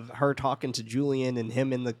scene of her talking to Julian and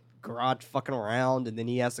him in the garage fucking around, and then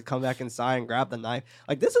he has to come back inside and grab the knife.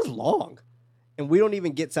 Like this is long, and we don't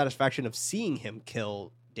even get satisfaction of seeing him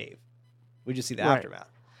kill Dave. We just see the aftermath.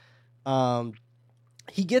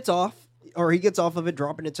 He gets off of it,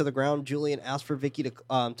 dropping it to the ground. Julian asks for Vicky to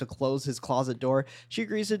close his closet door. She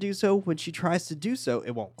agrees to do so. When she tries to do so,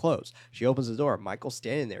 it won't close. She opens the door. Michael's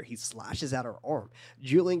standing there. He slashes at her arm.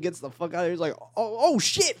 Julian gets the fuck out of here. He's like, oh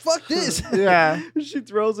shit, fuck this. Yeah. She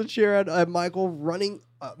throws a chair at Michael, running,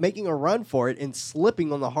 making a run for it, and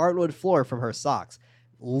slipping on the hardwood floor from her socks.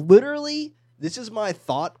 Literally, this is my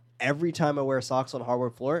thought every time I wear socks on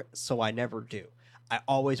hardwood floor, so I never do. I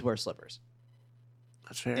always wear slippers.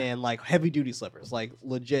 That's fair. And like heavy duty slippers, like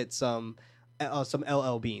legit some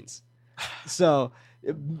LL Beans. So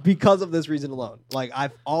because of this reason alone, like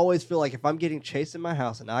I always feel like if I'm getting chased in my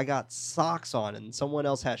house and I got socks on and someone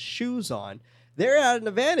else has shoes on, they're at an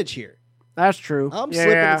advantage here. That's true. I'm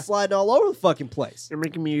slipping and sliding all over the fucking place. You're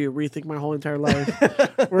making me rethink my whole entire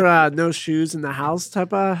life. We're no shoes in the house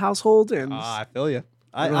type of household, and I feel you.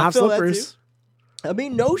 I don't I have feel that slippers. too. I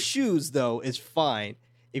mean, no shoes though is fine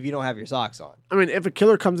if you don't have your socks on. I mean, if a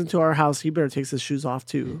killer comes into our house, he better take his shoes off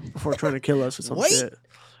too before trying to kill us or some Wait. shit.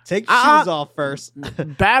 Take your shoes off first.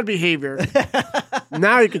 Bad behavior.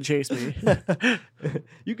 Now you can chase me.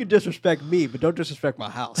 You can disrespect me, but don't disrespect my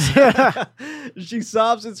house. She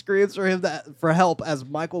sobs and screams for him for help as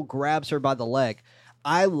Michael grabs her by the leg.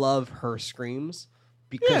 I love her screams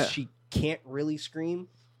because she can't really scream.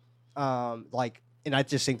 And I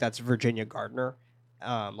just think that's Virginia Gardner.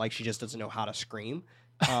 She just doesn't know how to scream.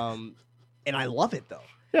 And I love it though.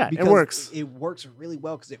 Yeah, because it works. It works really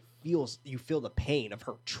well because you feel the pain of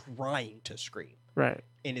her trying to scream. Right.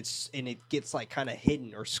 And it gets like kind of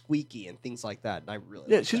hidden or squeaky and things like that. And I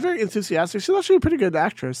really like She's that. very enthusiastic. She's actually a pretty good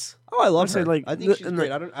actress. Oh, I love I'd say, her. I think she's and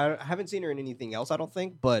great. I haven't seen her in anything else, I don't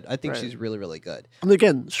think, but I think Right. she's really, really good. And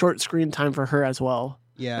again, short screen time for her as well.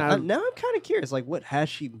 Yeah. Now I'm kind of curious, like, what has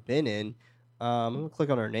she been in? I'm gonna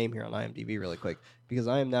click on her name here on IMDb really quick because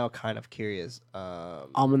I am now kind of curious.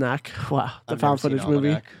 Almanac. Wow, the I've found never seen footage movie.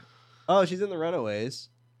 Almanac. Oh, she's in The Runaways.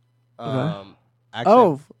 Okay.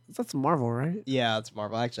 Actually, that's Marvel, right? yeah, it's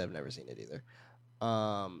Marvel. Actually, I've never seen it either.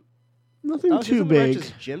 Nothing She's too in The big.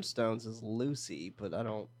 Righteous Gemstones as Lucy, but I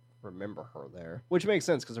don't remember her there, which makes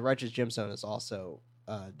sense because The Righteous Gemstone is also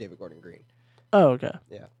David Gordon Green. Oh, okay.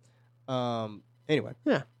 Anyway.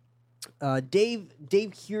 Yeah. Dave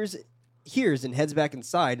hears and heads back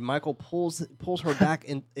inside. Michael pulls her back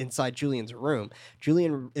inside Julian's room.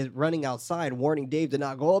 Julian is running outside, warning Dave to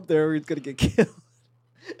not go up there or he's gonna get killed.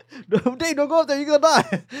 No, Dave, don't go up there, you're gonna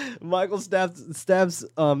die. Michael stabs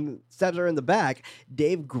her in the back.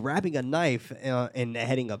 Dave grabbing a knife and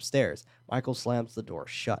heading upstairs. Michael slams the door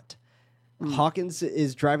shut. Hawkins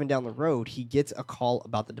is driving down the road. He gets a call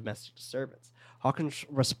about the domestic disturbance. Hawkins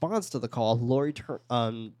responds to the call, Lori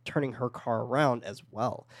turning her car around as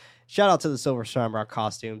well. Shout out to the Silver Shamrock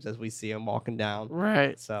costumes as we see him walking down.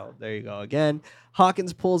 Right. So there you go again.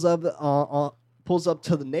 Hawkins pulls up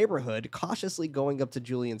to the neighborhood, cautiously going up to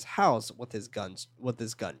Julian's house with his gun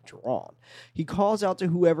drawn. He calls out to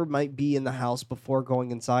whoever might be in the house before going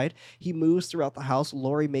inside. He moves throughout the house,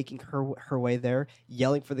 Lori making her way there,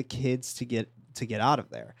 yelling for the kids to get out of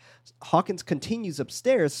there. Hawkins continues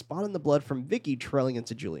upstairs, spotting the blood from Vicky trailing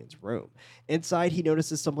into Julian's room. Inside, he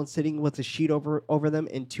notices someone sitting with a sheet over them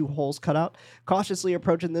and 2 holes cut out. Cautiously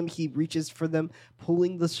approaching them, he reaches for them,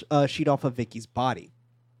 pulling the sheet off of Vicky's body.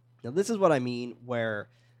 Now, this is what I mean where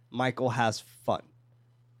Michael has fun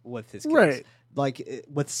with his kills. Right. Like,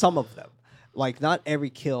 with some of them. Like, not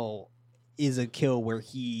every kill is a kill where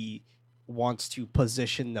he wants to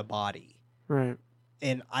position the body. Right.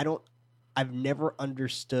 And I've never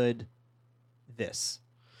understood this.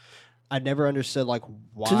 I've never understood, like,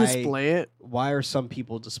 why... To display it. Why are some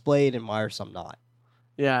people displayed and why are some not?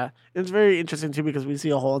 Yeah, it's very interesting too because we see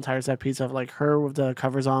a whole entire set piece of like her with the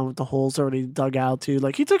covers on with the holes already dug out too.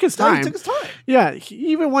 Like he took his time. He took his time. Yeah,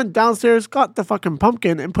 he even went downstairs, got the fucking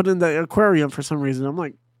pumpkin, and put it in the aquarium for some reason. I'm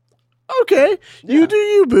like, okay, Yeah. you do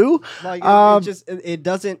you, boo. Like it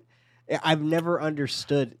doesn't. I've never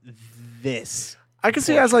understood this. I can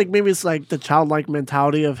see it as like maybe it's like the childlike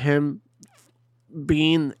mentality of him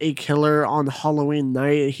being a killer on Halloween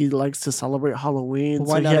night. He likes to celebrate Halloween. But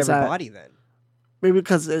why so not he has that- everybody then? Maybe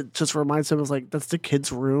because it just reminds him of like that's the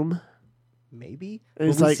kid's room. Maybe. And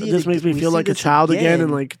he's But we like, see this it- makes me we feel see like a this child again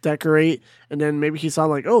and like decorate. And then maybe he saw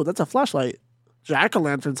like, oh, that's a flashlight.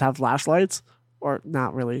 Jack-o'-lanterns have flashlights. Or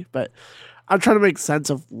not really, but I'm trying to make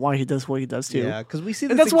sense of why he does what he does too. Yeah, because we see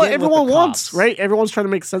this And that's what again with the everyone wants, cops. right? Everyone's trying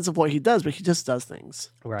to make sense of what he does, but he just does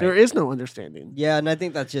things. Right. There is no understanding. Yeah, and I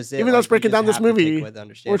think that's just it. Even though it's breaking down this movie, we're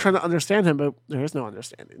We're trying to understand him, but there is no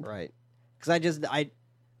understanding. Right. Because I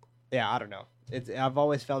don't know. I've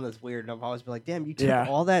always found this weird, and I've always been like, damn, you took Yeah.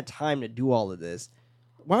 all that time to do all of this.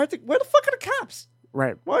 Where the fuck are the cops?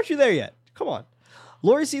 Right. Why aren't you there yet? Come on.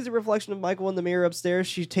 Lori sees a reflection of Michael in the mirror upstairs.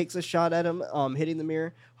 She takes a shot at him, hitting the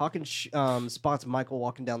mirror. Hawkins spots Michael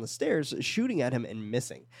walking down the stairs, shooting at him and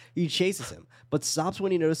missing. He chases him, but stops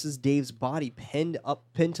when he notices Dave's body pinned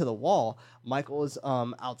to the wall. Michael is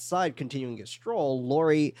outside, continuing his stroll.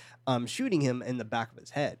 Lori shooting him in the back of his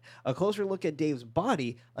head. A closer look at Dave's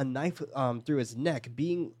body, a knife through his neck,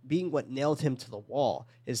 being what nailed him to the wall.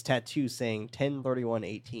 His tattoo saying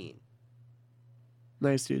 10/31/18.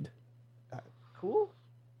 Nice, dude. Cool.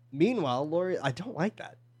 Meanwhile, Lori, I don't like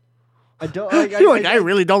that. I don't. I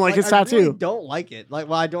really don't like his I tattoo. really don't like it. Like,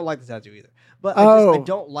 well, I don't like the tattoo either. But I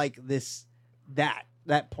don't like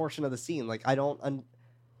that portion of the scene. Like, I don't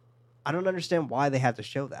understand why they have to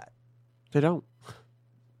show that. They don't.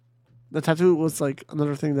 The tattoo was like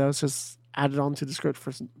another thing that was just added onto the script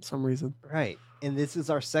for some reason. Right. And this is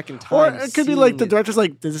our second Or time. it could be like the seeing it. director's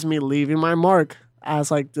like, this is me leaving my mark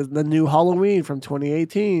as like the new Halloween from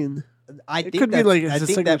 2018. I think could be that's- like I his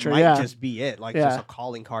think signature, that might yeah. just be it. Like Yeah. just a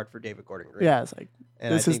calling card for David Gordon Green. Yeah, it's like,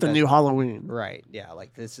 And this I is think the that- new Halloween. Right. Yeah.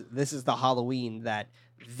 Like this is the Halloween that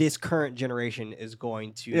this current generation is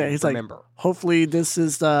going to Yeah, he's like- remember. Hopefully, this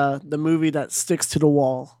is the movie that sticks to the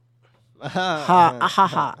wall.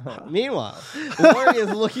 ha. Meanwhile, Laurie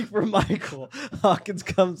is looking for Michael. Hawkins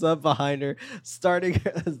comes up behind her, startling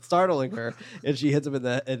her, and she hits him in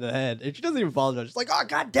the head. And she doesn't even apologize. She's like, "Oh,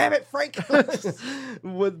 God damn it, Frank!"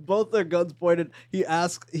 With both their guns pointed, he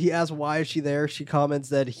asks why is she there. She comments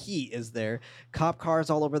that he is there. Cop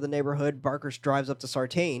cars all over the neighborhood. Barker drives up to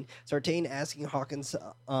Sartain. Sartain asking Hawkins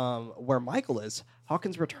where Michael is.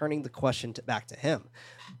 Hawkins returning the question back to him.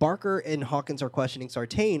 Barker and Hawkins are questioning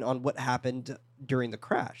Sartain on what happened during the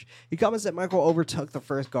crash. He comments that Michael overtook the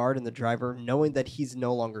first guard and the driver, knowing that he's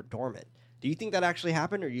no longer dormant. Do you think that actually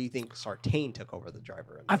happened, or do you think Sartain took over the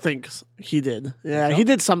driver? I think he did. Yeah, so? he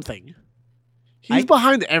did something. He's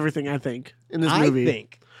behind everything, I think, in this movie. I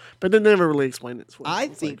think But they never really explained it. So I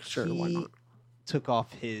it's think like, sure, why he not? took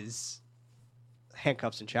off his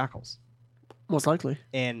handcuffs and shackles, Most likely.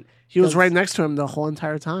 and He was Because- right next to him the whole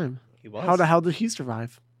entire time. he was. How the hell did he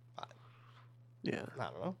survive? Yeah. I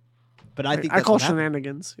don't know, but I think I that's call what happened.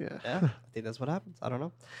 shenanigans. Yeah. Yeah, I think that's what happens. I don't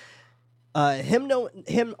know.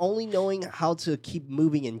 Him only knowing how to keep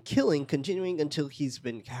moving and killing, continuing until he's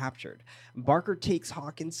been captured. Barker takes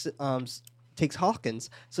Hawkins,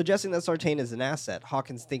 suggesting that Sartain is an asset.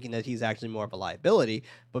 Hawkins thinking that he's actually more of a liability,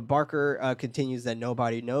 but Barker continues that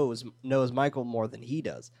nobody knows Michael more than he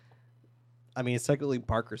does. I mean, it's technically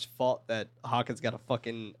Barker's fault that Hawkins got a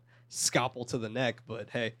fucking scalpel to the neck, but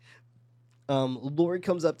hey. Laurie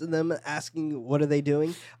comes up to them asking what are they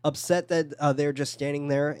doing, upset that they're just standing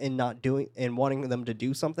there and not doing and wanting them to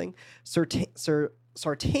do something.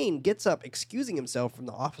 Sartain gets up, excusing himself from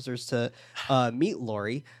the officers to meet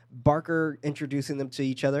Laurie. Barker introducing them to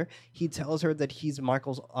each other. He tells her that he's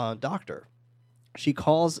Michael's doctor. She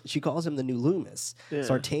calls him the new Loomis. Yeah,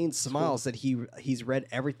 Sartain smiles that he's read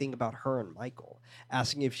everything about her and Michael,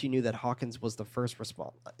 asking if she knew that Hawkins was the first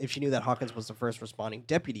responding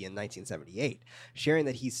deputy in 1978, sharing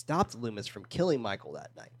that he stopped Loomis from killing Michael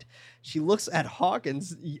that night. She looks at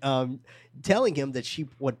Hawkins, telling him that she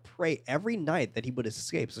would pray every night that he would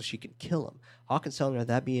escape so she could kill him. Hawkins telling her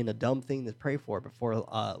that being a dumb thing to pray for before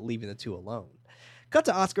leaving the two alone. Cut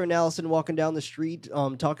to Oscar and Allison walking down the street,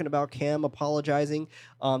 talking about Cam apologizing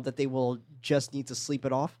that they will just need to sleep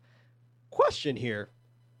it off. Question here.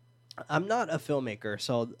 I'm not a filmmaker,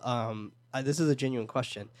 so this is a genuine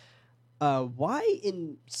question. Why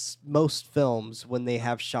in most films, when they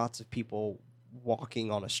have shots of people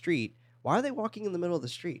walking on a street, why are they walking in the middle of the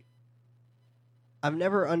street? I've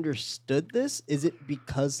never understood this. Is it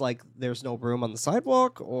because like there's no room on the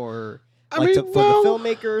sidewalk, or... for the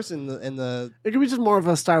filmmakers and the It could be just more of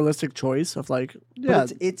a stylistic choice of like, yeah,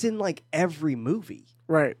 but it's in like every movie.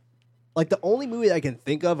 right. Like the only movie I can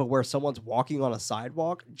think of where someone's walking on a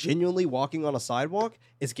sidewalk, genuinely walking on a sidewalk,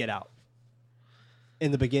 is Get Out.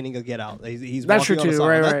 In the beginning of Get Out, he's That's walking true on a too,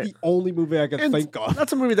 sidewalk. right, That's the only movie I can And think of.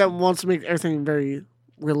 That's a movie that wants to make everything very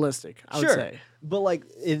realistic, I would Sure. say. But like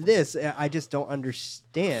in this, I just don't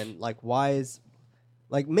understand. Like, why is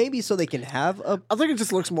like maybe so they can have a I think it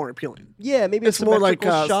just looks more appealing. maybe It's a more like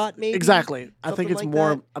symmetrical shot. Maybe Exactly. I something think it's like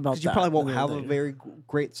more that. about 'Cause that. you probably won't than have a anything. very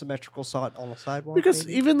great symmetrical shot on a sidewalk. Because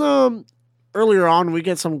maybe. even earlier on, we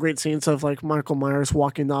get some great scenes of like Michael Myers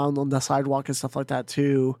walking down on the sidewalk and stuff like that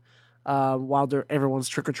too. While everyone's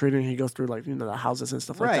trick or treating, he goes through like the houses and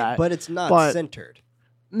stuff like that. but it's not But- centered.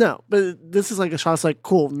 No, but this is like a shot. It's like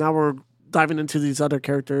cool. Now we're diving into these other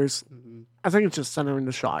characters. I think it's just centering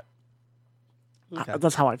the shot. Okay.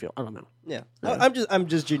 That's how I feel. I don't know. Yeah, Yeah. I'm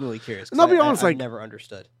just genuinely curious. 'cause And I'll be honest, I've like- never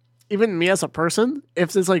understood. Even me as a person,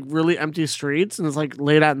 if there's like really empty streets and it's like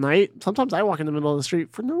late at night, sometimes I walk in the middle of the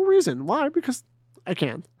street for no reason. Why? Because I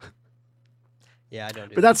can. Yeah, I don't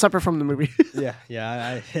do But that's separate from the movie. that.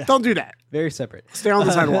 Yeah. Don't do that. Very separate. Stay on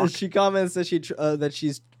the sidewalk. She comments that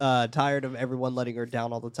she's tired of everyone letting her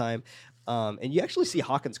down all the time, and you actually see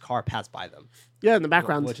Hawkins' car pass by them, Yeah, in the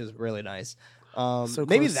background. which is really nice. So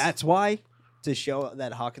Maybe close. that's why, to show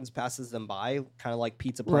that Hawkins passes them by, kind of like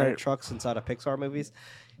Pizza Planet Right. trucks inside of Pixar movies.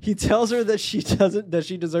 He tells her that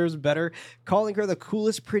she deserves better, calling her the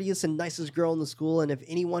coolest, prettiest, and nicest girl in the school. And if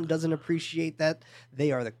anyone doesn't appreciate that,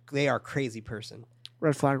 they are a crazy person.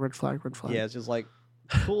 Red flag, red flag, red flag. Yeah, it's just like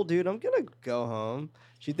Cool, dude. I'm gonna go home.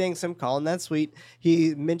 She thanks him, calling that sweet.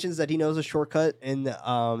 He mentions that he knows a shortcut, and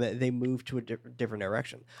they move to a different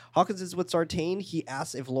direction. Hawkins is with Sartain. He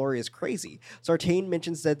asks if Laurie is crazy. Sartain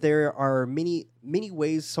mentions that there are many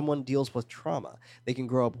ways someone deals with trauma. They can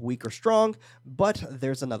grow up weak or strong, but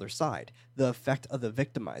there's another side, the effect of the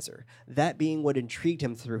victimizer. That being what intrigued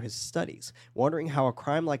him through his studies, wondering how a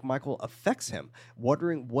crime like Michael affects him,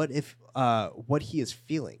 wondering what he is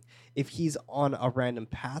feeling, if he's on a random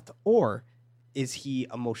path, or is he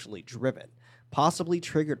emotionally driven, possibly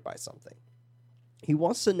triggered by something. He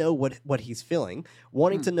wants to know what he's feeling,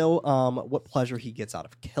 wanting to know what pleasure he gets out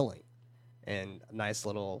of killing. And a nice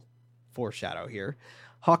little foreshadow here.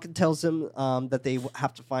 Hawkins tells him that they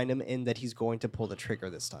have to find him and that he's going to pull the trigger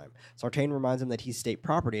this time. Sartain reminds him that he's state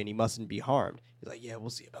property and he mustn't be harmed. He's like, yeah,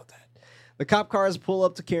 we'll see about that. The cop cars pull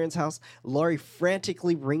up to Karen's house. Laurie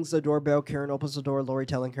frantically rings the doorbell. Karen opens the door, Laurie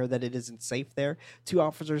telling her that it isn't safe there. Two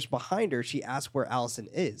officers behind her. She asks where Allison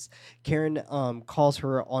is. Karen calls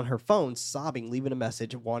her on her phone, sobbing, leaving a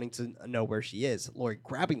message, wanting to know where she is. Laurie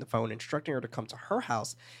grabbing the phone, instructing her to come to her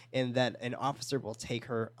house, and that an officer will take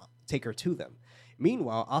her to them.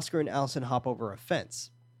 Meanwhile, Oscar and Allison hop over a fence.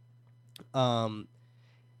 I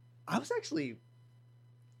was actually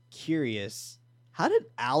curious. How did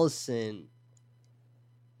Allison...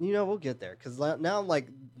 we'll get there, because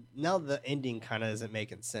now the ending kind of isn't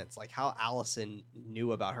making sense. Like, how Allison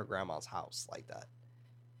knew about her grandma's house like that.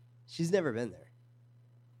 She's never been there.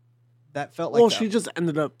 That felt like... Well, she just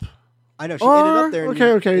ended up... I know, she ended up there.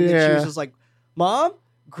 Okay, and then yeah. she was just like, Mom?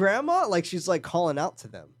 Grandma? Like, she's like calling out to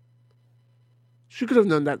them. She could have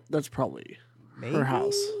known that that's probably her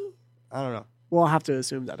house. I don't know. We'll have to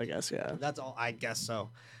assume that, I guess, yeah. That's all, I guess so.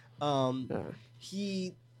 Yeah.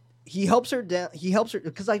 He helps her down. He helps her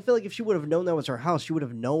because I feel like if she would have known that was her house, she would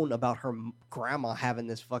have known about her grandma having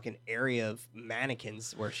this fucking area of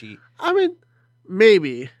mannequins where she... I mean,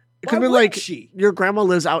 maybe. It could have been like, she? Your grandma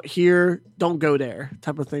lives out here, don't go there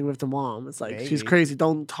type of thing with the mom. It's like, she's crazy,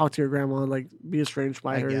 don't talk to your grandma, like, be estranged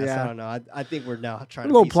by her. Guess, yeah. I don't know. I think we're now trying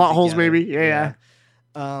to little piece plot it holes, together. maybe. Yeah.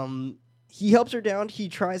 He helps her down. He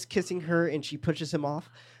tries kissing her, and she pushes him off.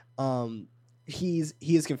 He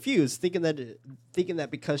is confused, thinking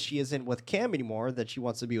that because she isn't with Cam anymore, that she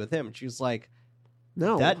wants to be with him. And she's like,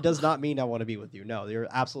 no, that does not mean I want to be with you. No, you're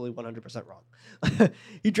absolutely 100% wrong.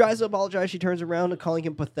 He tries to apologize. She turns around, calling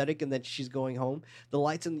him pathetic, and that she's going home. The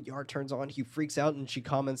lights in the yard turns on. He freaks out, and she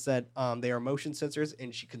comments that they are motion sensors,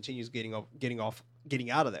 and she continues getting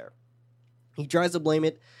out of there. He tries to blame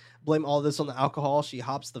all this on the alcohol. She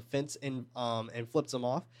hops the fence and flips him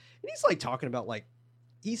off. And he's like talking about like,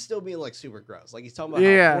 he's still being like super gross. Like he's talking about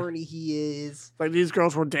how horny he is. Like these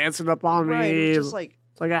girls were dancing up on me. It was just like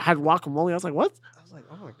I had guacamole. I was like, what? I was like,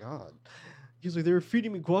 oh my God. He's like, they were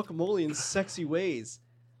feeding me guacamole in sexy ways.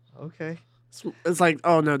 Okay. It's like,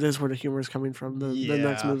 oh no, this is where the humor is coming from. The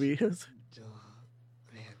next movie. Man.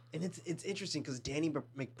 And it's interesting because Danny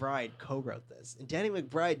McBride co-wrote this. And Danny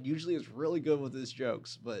McBride usually is really good with his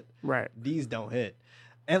jokes, but these don't hit.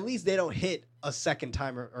 At least they don't hit a second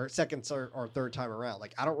time or second or third time around.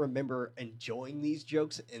 Like, I don't remember enjoying these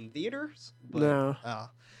jokes in theaters. But, no.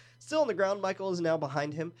 Still on the ground, Michael is now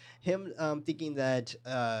behind him. Thinking that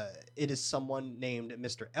it is someone named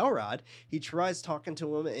Mr. Elrod. He tries talking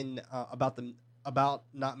to him about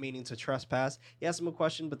not meaning to trespass. He asks him a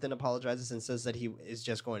question, but then apologizes and says that he is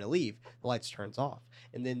just going to leave. The lights turns off.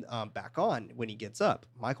 And then back on when he gets up.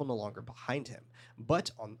 Michael no longer behind him,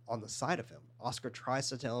 but on the side of him. Oscar tries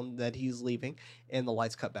to tell him that he's leaving, and the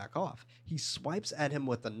lights cut back off. He swipes at him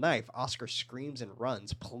with a knife. Oscar screams and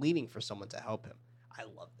runs, pleading for someone to help him. I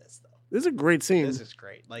love this, though. This is a great scene. This is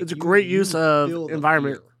great. Like, it's a great use of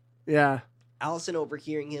environment. Fear. Yeah. Allison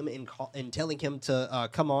overhearing him and telling him to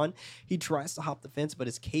come on. He tries to hop the fence, but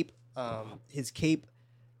his cape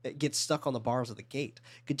gets stuck on the bars of the gate.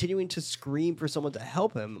 Continuing to scream for someone to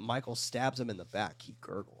help him, Michael stabs him in the back. He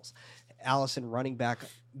gurgles. Allison running back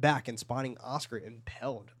and spotting Oscar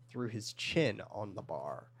impaled through his chin on the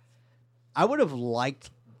bar. I would have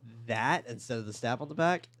liked that instead of the stab on the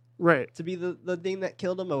back. Right. To be the thing that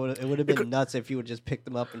killed him. It would have been nuts if you would just picked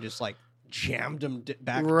them up and just like jammed him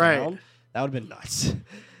back down. That would have been nuts.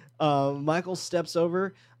 Michael steps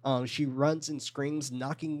over. She runs and screams,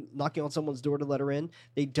 knocking on someone's door to let her in.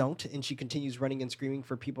 They don't, and she continues running and screaming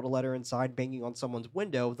for people to let her inside, banging on someone's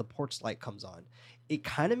window. The porch light comes on. It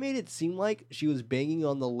kind of made it seem like she was banging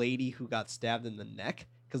on the lady who got stabbed in the neck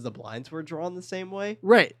because the blinds were drawn the same way.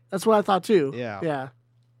 Right. That's what I thought too. Yeah. Yeah.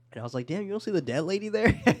 And I was like, damn, you don't see the dead lady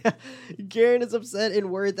there? Karen is upset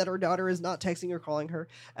and worried that her daughter is not texting or calling her.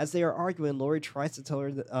 As they are arguing, Lori tries to tell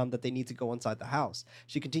her that they need to go inside the house.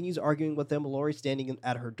 She continues arguing with them, Lori standing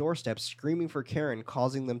at her doorstep, screaming for Karen,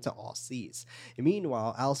 causing them to all cease. And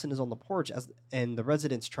meanwhile, Allison is on the porch and the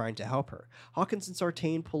residents trying to help her. Hawkins and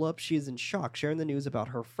Sartain pull up. She is in shock, sharing the news about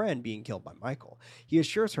her friend being killed by Michael. He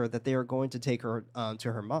assures her that they are going to take her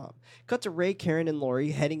to her mom. Cut to Ray, Karen, and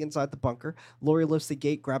Lori heading inside the bunker. Lori lifts the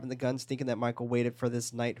gate, grabbing the guns, thinking that Michael waited for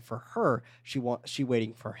this night for her. She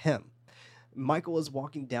waiting for him. Michael is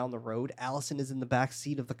walking down the road. Allison is in the back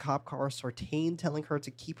seat of the cop car, Sartain telling her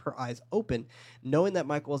to keep her eyes open, knowing that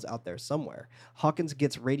Michael is out there somewhere. Hawkins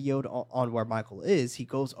gets radioed on where Michael is. He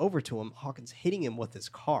goes over to him, Hawkins hitting him with his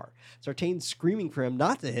car. Sartain screaming for him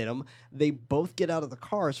not to hit him. They both get out of the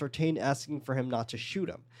car, Sartain asking for him not to shoot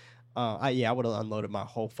him. I would have unloaded my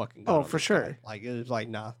whole fucking gun. Oh, for sure. Guy. Like, it was like,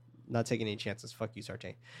 nah. Not taking any chances. Fuck you,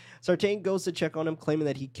 Sartain. Sartain goes to check on him, claiming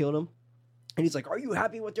that he killed him. And he's like, are you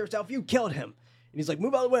happy with yourself? You killed him. And he's like,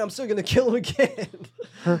 move out of the way. I'm still going to kill him again.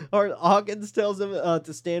 Hawkins tells him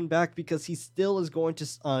to stand back because he still is going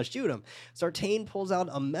to shoot him. Sartain pulls out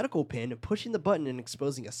a medical pin, pushing the button and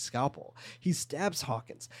exposing a scalpel. He stabs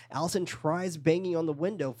Hawkins. Allison tries banging on the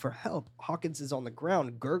window for help. Hawkins is on the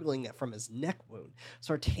ground, gurgling from his neck wound.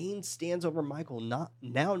 Sartain stands over Michael,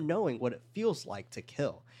 now knowing what it feels like to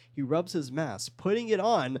kill. He rubs his mask, putting it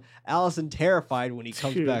on. Allison terrified when he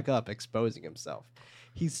comes back up, exposing himself.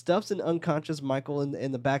 He stuffs an unconscious Michael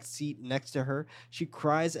in the back seat next to her. She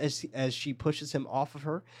cries as she pushes him off of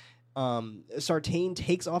her. Sartain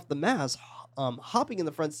takes off the mask, hopping in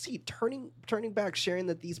the front seat, turning back, sharing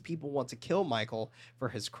that these people want to kill Michael for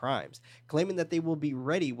his crimes, claiming that they will be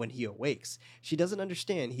ready when he awakes. She doesn't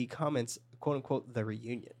understand. He comments, quote unquote, the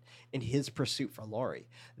reunion in his pursuit for Lori,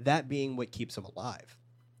 that being what keeps him alive.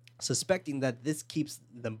 Suspecting that this keeps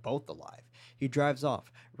them both alive, he drives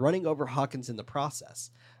off, running over Hawkins in the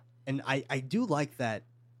process. And I do like that.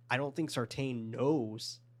 I don't think Sartain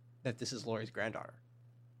knows that this is Lori's granddaughter.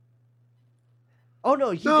 Oh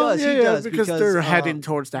no, he does. He does because they're heading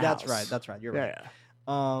towards the house. house. That's right. You're right.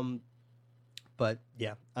 Yeah. But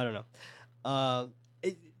yeah, I don't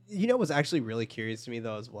know. What's actually really curious to me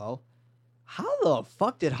though as well? How the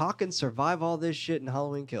fuck did Hawkins survive all this shit in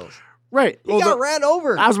Halloween Kills? Right. He got ran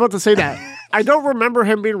over. I was about to say that. I don't remember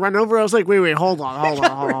him being run over. I was like, wait, hold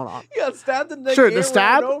on. He got stabbed in the neck. Sure, the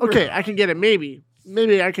stab? Okay, I can get it. Maybe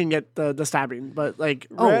I can get the stabbing. But like,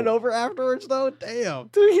 ran over afterwards though? Damn.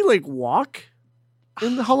 Did he like walk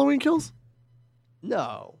in the Halloween Kills?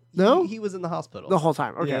 No. No? He was in the hospital. The whole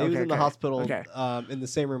time. Okay. Yeah, he was in the hospital Okay. In the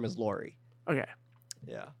same room as Lori. Okay.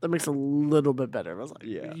 Yeah. That makes a little bit better. I was like,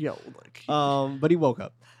 Yeah. yo, like but he woke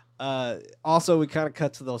up. Also, we kind of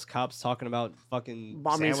cut to those cops talking about fucking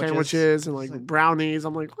bombing sandwiches and like brownies.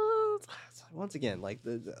 I'm like, what? Once again, like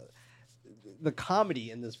the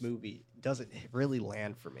comedy in this movie doesn't really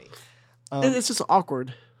land for me. It's just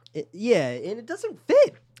awkward. And it doesn't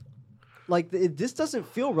fit. Like this doesn't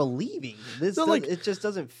feel relieving. It just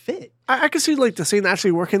doesn't fit. I can see like the scene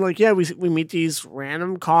actually working. Like, yeah, we meet these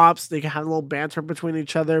random cops. They can have a little banter between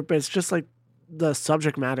each other, but it's just like the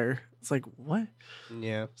subject matter. It's like, what?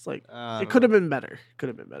 Yeah. It's like it could have been better.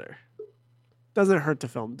 Doesn't hurt the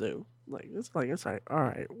film do. It's all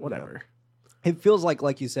right, whatever. Yeah. It feels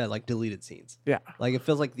like you said, like deleted scenes. Yeah. Like it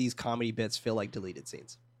feels like these comedy bits feel like deleted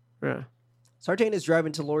scenes. Yeah. Sartain is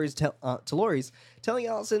driving to Lori's, telling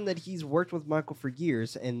Allison that he's worked with Michael for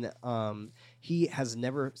years and he has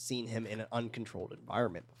never seen him in an uncontrolled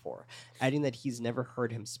environment before, adding that he's never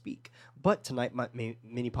heard him speak. But tonight,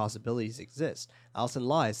 many possibilities exist. Allison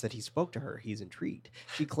lies that he spoke to her. He's intrigued.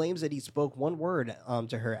 She claims that he spoke one word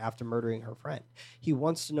to her after murdering her friend. He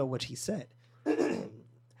wants to know what he said.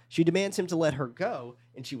 She demands him to let her go,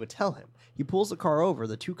 and she would tell him. He pulls the car over.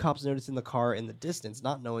 The two cops notice in the car in the distance,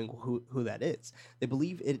 not knowing who that is. They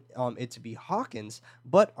believe it to be Hawkins,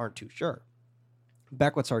 but aren't too sure.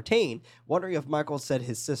 Back with Sartain, wondering if Michael said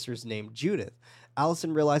his sister's name Judith.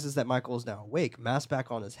 Allison realizes that Michael is now awake, mask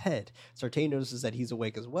back on his head. Sartain notices that he's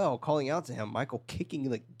awake as well, calling out to him, Michael kicking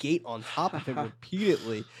the gate on top of him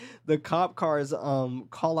repeatedly. The cop cars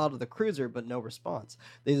call out of the cruiser, but no response.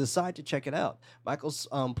 They decide to check it out. Michael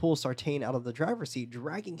pulls Sartain out of the driver's seat,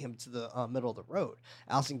 dragging him to the middle of the road.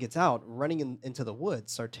 Allison gets out, running into the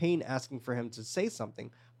woods. Sartain asking for him to say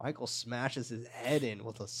something. Michael smashes his head in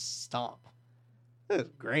with a stomp. That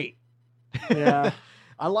was great. Yeah.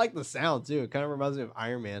 I like the sound too. It kind of reminds me of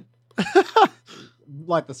Iron Man.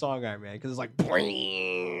 Like the song Iron Man, because it's like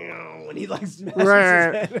when he like smashes his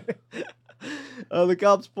head. The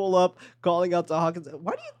cops pull up, calling out to Hawkins.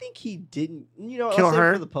 Why do you think he didn't? Kill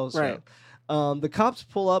her for the post. right. The cops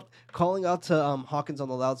pull up, calling out to Hawkins on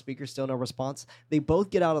the loudspeaker. Still no response. They both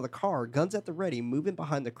get out of the car, guns at the ready, moving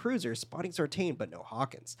behind the cruiser, spotting Sartain, but no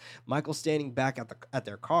Hawkins. Michael standing back at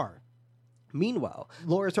their car. Meanwhile,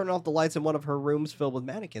 Laura's turning off the lights in one of her rooms filled with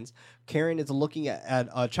mannequins. Karen is looking at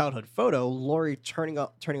a childhood photo. Lori turning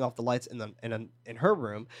off the lights in her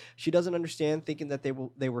room. She doesn't understand, thinking that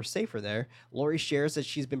they were safer there. Lori shares that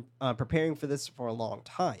she's been preparing for this for a long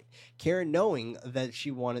time. Karen, knowing that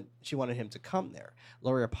she wanted him to come there.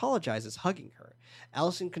 Lori apologizes, hugging her.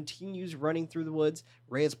 Allison continues running through the woods.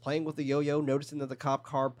 Ray is playing with the yo-yo, noticing that the cop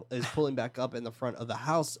car is pulling back up in the front of the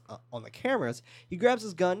house on the cameras. He grabs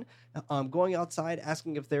his gun, going outside,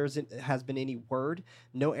 asking if has been any word.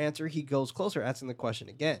 No answer. He goes closer, asking the question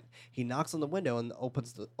again. He knocks on the window and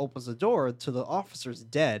opens the door to the officers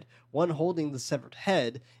dead, one holding the severed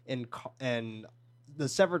head and the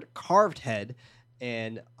severed carved head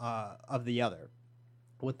and of the other,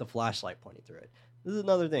 with the flashlight pointing through it. This is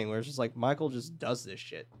another thing where it's just like Michael just does this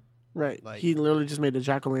shit. Right. Like, he literally just made a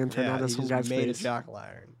jack-o'-lantern out of some guy's made face. a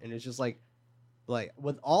jack-o'-lantern, and it's just like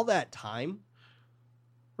with all that time,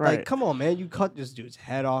 Right. like, come on, man, you cut this dude's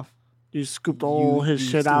head off. You scooped all his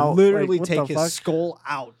shit out. Literally like, take what the his fuck? skull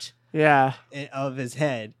out Yeah. of his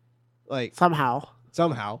head, like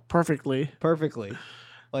Somehow. perfectly.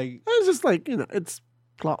 Like, It's just like, it's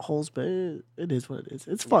plot holes, but it is what it is.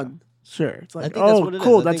 It's fun. Sure. It's I like, think that's oh, what it is.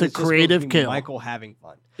 cool. I That's think a it's just supposed to creative be kill. Michael having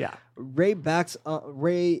fun. Yeah. Ray backs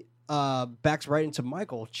right into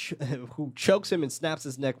Michael, who chokes him and snaps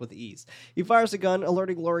his neck with ease. He fires a gun,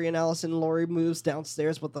 alerting Lori and Allison. Lori moves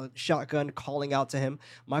downstairs with a shotgun, calling out to him.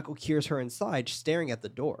 Michael hears her inside, staring at the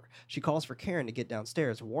door. She calls for Karen to get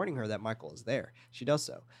downstairs, warning her that Michael is there. She does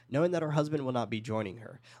so, knowing that her husband will not be joining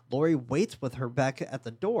her. Lori waits with her back at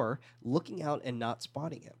the door, looking out and not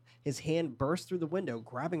spotting him. His hand bursts through the window,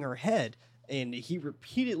 grabbing her head, and he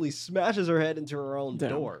repeatedly smashes her head into her own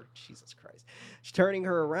door. Jesus Christ. She's turning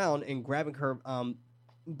her around and grabbing her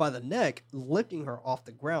by the neck, lifting her off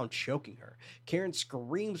the ground, choking her. Karen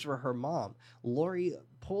screams for her mom. Lori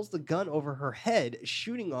pulls the gun over her head,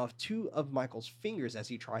 shooting off two of Michael's fingers as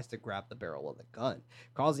he tries to grab the barrel of the gun,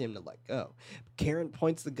 causing him to let go. Karen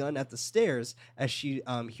points the gun at the stairs as she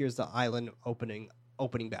hears the island opening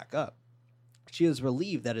back up. She is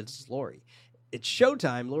relieved that it's Lori. It's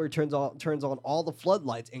showtime. Lori turns on all the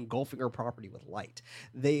floodlights, engulfing her property with light.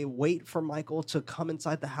 They wait for Michael to come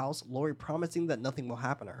inside the house, Lori promising that nothing will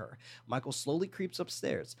happen to her. Michael slowly creeps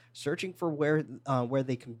upstairs, searching for where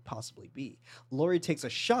they can possibly be. Lori takes a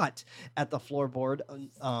shot at the floorboard.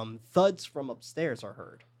 Thuds from upstairs are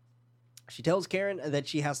heard. She tells Karen that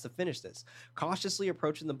she has to finish this, cautiously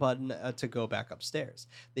approaching the button to go back upstairs.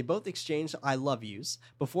 They both exchange I love yous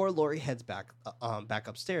before Lori heads back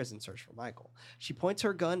upstairs in search for Michael. She points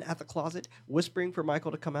her gun at the closet, whispering for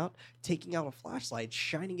Michael to come out, taking out a flashlight,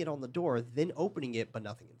 shining it on the door, then opening it, but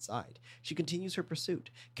nothing inside. She continues her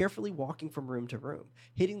pursuit, carefully walking from room to room,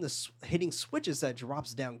 hitting switches that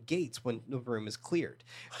drops down gates when the room is cleared.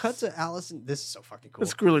 Cut to Allison. This is so fucking cool.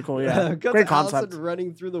 It's really cool, yeah. Cut Great to concept. Allison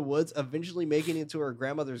running through the woods, eventually making it to her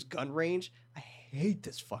grandmother's gun range. I hate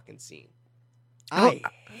this fucking scene. I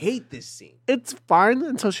hate this scene. It's fine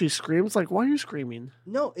until she screams. Like, why are you screaming?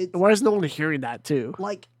 No, it's Why is no one hearing that, too?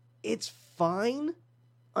 like, it's fine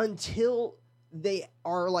until they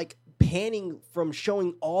are like panning from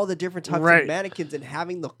showing all the different types Right. of mannequins and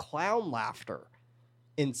having the clown laughter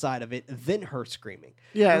inside of it, then her screaming.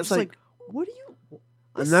 Yeah, I'm it's just like, what do you?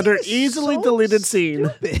 This another scene is easily so deleted scene.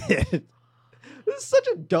 stupid. This is such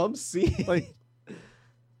a dumb scene. Like-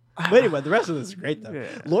 but anyway, the rest of this is great though. Yeah.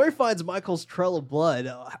 Lori finds Michael's trail of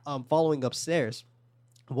blood following upstairs.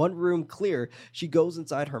 One room clear, she goes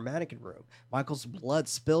inside her mannequin room. Michael's blood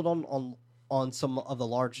spilled on some of the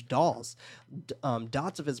large dolls.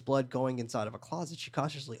 Dots of his blood going inside of a closet. She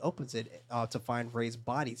cautiously opens it to find Ray's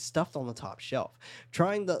body stuffed on the top shelf.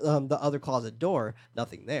 Trying the other closet door,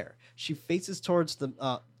 nothing there. She faces towards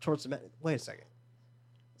the wait a second.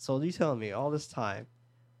 So you telling me all this time,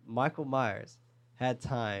 Michael Myers had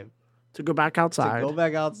time to go back outside, to go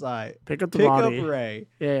back outside, pick up the pick body. up Ray,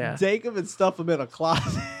 Yeah. take him and stuff him in a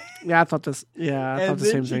closet. Yeah, I thought this. Yeah, I And thought the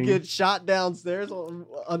then same she thing. gets shot downstairs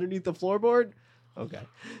underneath the floorboard. Okay.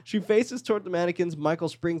 She faces toward the mannequins. Michael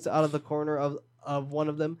springs out of the corner of one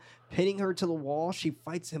of them, pinning her to the wall. She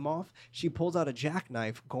fights him off. She pulls out a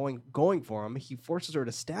jackknife, going for him. He forces her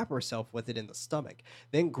to stab herself with it in the stomach,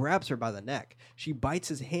 then grabs her by the neck. She bites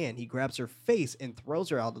his hand. He grabs her face and throws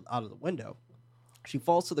her out of the window. She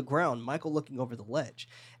falls to the ground, Michael looking over the ledge.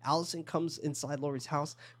 Allison comes inside Laurie's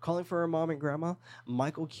house, calling for her mom and grandma.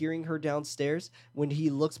 Michael hearing her downstairs. When he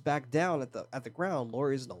looks back down at the ground,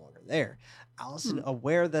 Laurie is no longer there. Allison,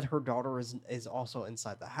 aware that her daughter is also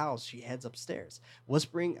inside the house, she heads upstairs,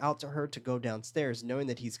 whispering out to her to go downstairs, knowing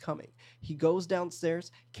that he's coming. He goes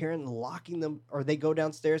downstairs, they go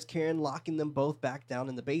downstairs, Karen locking them both back down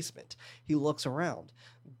in the basement. He looks around,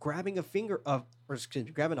 grabbing a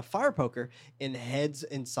fire poker and heads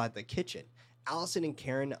inside the kitchen. Allison and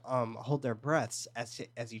Karen hold their breaths as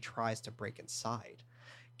he tries to break inside.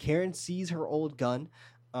 Karen sees her old gun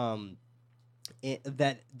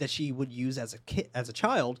that she would use as a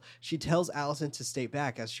child. She tells Allison to stay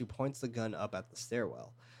back as she points the gun up at the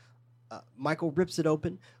stairwell. Michael rips it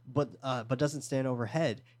open, but doesn't stand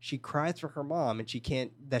overhead. She cries for her mom, and she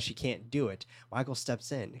can't do it. Michael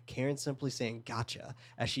steps in. Karen simply saying "Gotcha"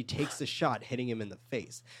 as she takes the shot, hitting him in the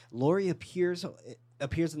face. Laurie appears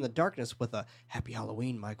in the darkness with a "Happy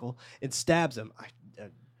Halloween, Michael," and stabs him.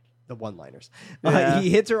 The one-liners. Yeah. He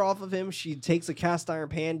hits her off of him. She takes a cast iron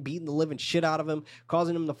pan, beating the living shit out of him,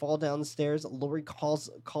 causing him to fall down the stairs. Laurie calls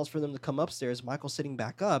for them to come upstairs. Michael sitting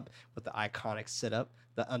back up with the iconic sit-up,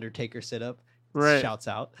 the Undertaker sit-up, Right. shouts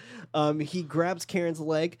out. He grabs Karen's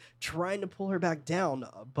leg, trying to pull her back down,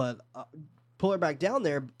 pull her back down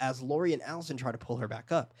there as Laurie and Allison try to pull her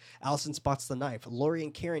back up. Allison spots the knife. Laurie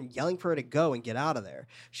and Karen yelling for her to go and get out of there.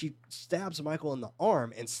 She stabs Michael in the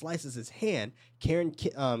arm and slices his hand. Karen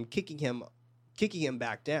kicking him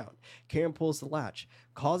back down. Karen pulls the latch,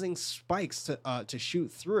 causing spikes to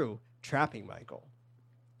shoot through, trapping Michael.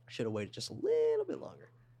 Should have waited just a little bit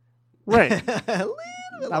longer. Right. A little bit That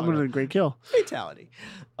would have longer. been a great kill. Fatality.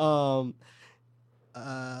 Lost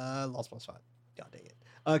my spot. God dang it.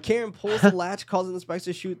 Karen pulls the latch, causing the spikes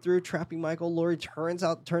to shoot through, trapping Michael. Laurie turns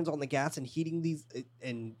on the gas and heating these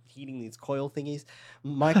coil thingies.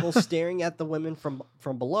 Michael staring at the women from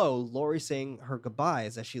below. Laurie saying her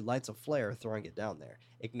goodbyes as she lights a flare, throwing it down there,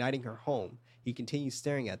 igniting her home. He continues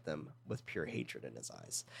staring at them with pure hatred in his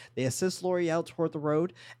eyes. They assist Laurie out toward the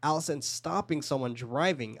road. Allison stopping someone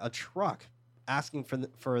driving a truck, asking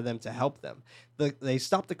for them to help them. They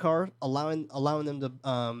stop the car, allowing them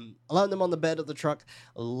on the bed of the truck,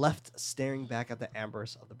 left staring back at the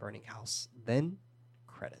embers of the burning house. Then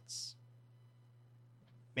credits.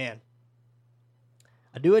 Man,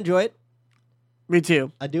 I do enjoy it. Me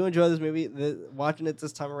too. I do enjoy this movie. Watching it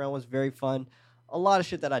this time around was very fun. A lot of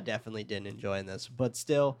shit that I definitely didn't enjoy in this, but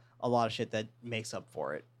still a lot of shit that makes up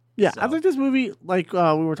for it. Yeah, So, I think this movie, like we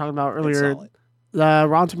were talking about it's earlier, solid. the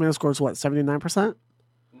Rotten Tomato score is what, 79%?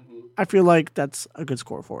 I feel like that's a good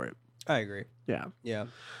score for it. I agree. Yeah. Yeah.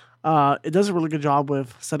 It does a really good job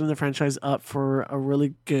with setting the franchise up for a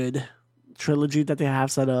really good trilogy that they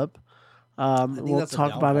have set up. I think We'll that's a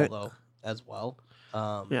talk about downfall, it. though, as well.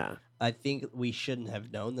 Yeah. I think we shouldn't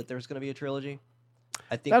have known that there was going to be a trilogy.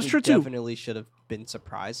 I think That's we true, too. definitely should have been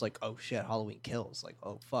surprised. Like, oh shit, Halloween Kills. Like,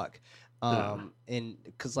 oh fuck. And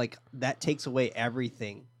because like that takes away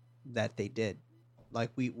everything that they did. Like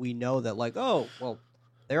we know that like, oh well,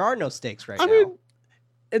 there are no stakes right I now. mean,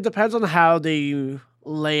 it depends on how they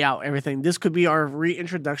lay out everything. This could be our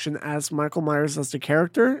reintroduction as Michael Myers as the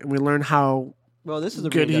character, and we learn how Well, this is a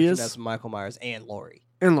good he reintroduction is. as Michael Myers and Laurie,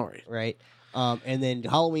 and Laurie. right? And then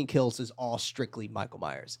Halloween Kills is all strictly Michael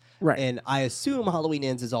Myers. Right. And I assume Halloween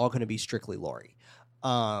Ends is all going to be strictly Laurie.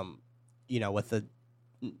 With the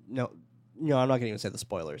I'm not going to even say the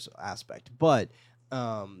spoilers aspect, but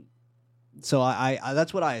so I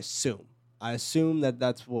that's what I assume. I assume that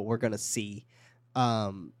that's what we're going to see,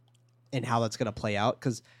 and how that's going to play out,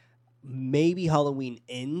 because maybe Halloween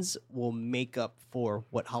Ends will make up for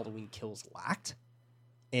what Halloween Kills lacked,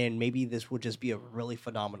 and maybe this would just be a really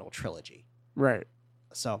phenomenal trilogy. Right.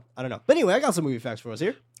 So, I don't know. But anyway, I got some movie facts for us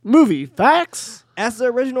here. Movie facts. As the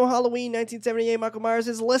original Halloween 1978, Michael Myers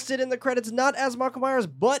is listed in the credits not as Michael Myers,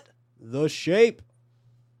 but The Shape.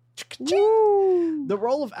 Woo. The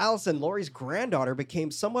role of Allison, Laurie's granddaughter,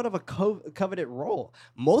 became somewhat of a coveted role.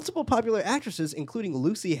 Multiple popular actresses, including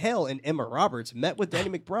Lucy Hale and Emma Roberts, met with Danny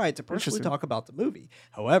McBride to personally Interesting. talk about the movie.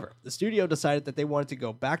 However, the studio decided that they wanted to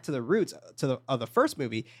go back to the roots of the first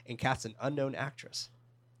movie and cast an unknown actress,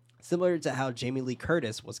 similar to how Jamie Lee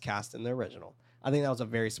Curtis was cast in the original. I think that was a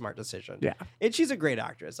very smart decision. Yeah. And she's a great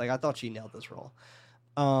actress. Like, I thought she nailed this role.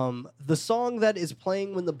 The song that is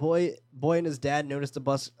playing when the boy and his dad notice the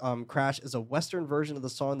bus crash is a Western version of the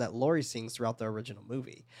song that Laurie sings throughout the original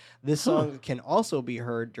movie. This song can also be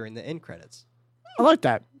heard during the end credits. I like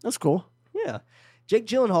that. That's cool. Yeah. Jake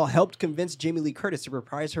Gyllenhaal helped convince Jamie Lee Curtis to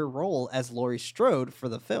reprise her role as Laurie Strode for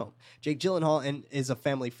the film. Jake Gyllenhaal is a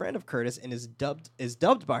family friend of Curtis and is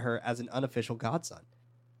dubbed by her as an unofficial godson.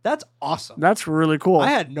 That's awesome. That's really cool. I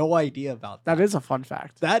had no idea about that. That is a fun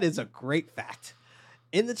fact. That is a great fact.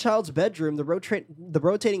 In the child's bedroom, the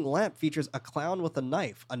rotating lamp features a clown with a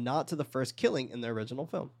knife, a nod to the first killing in the original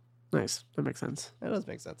film. Nice. That makes sense. That does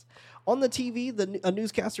make sense. On the TV, a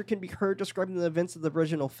newscaster can be heard describing the events of the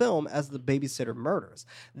original film as the babysitter murders.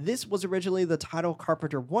 This was originally the title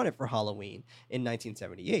Carpenter wanted for Halloween in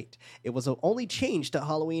 1978. It was only changed to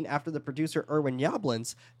Halloween after the producer Irwin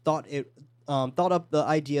Yablans thought up the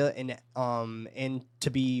idea and to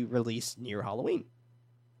be released near Halloween.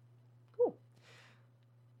 Cool.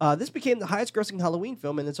 This became the highest-grossing Halloween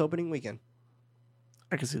film in its opening weekend.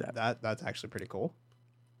 I can see that. That's actually pretty cool.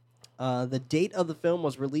 The date of the film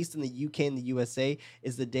was released in the UK and the USA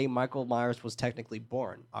is the day Michael Myers was technically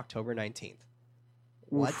born, October 19th.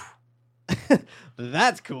 What?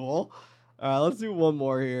 That's cool. Let's do one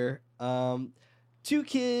more here. 2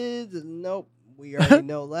 kids. Nope. We already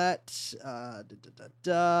know that.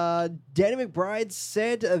 Danny McBride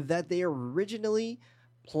said that they originally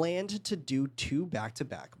planned to do 2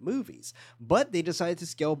 back-to-back movies, but they decided to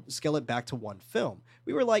scale it back to 1 film.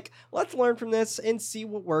 We were like, let's learn from this and see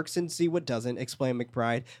what works and see what doesn't, explained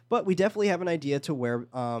McBride. But we definitely have an idea to where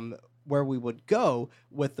we would go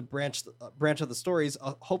with the branch of the stories.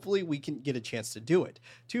 Hopefully we can get a chance to do it.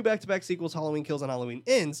 2 back-to-back sequels, Halloween Kills and Halloween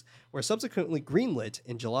Ends, were subsequently greenlit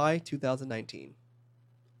in July 2019.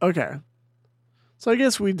 Okay. So I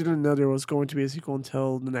guess we didn't know there was going to be a sequel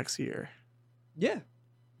until the next year. Yeah.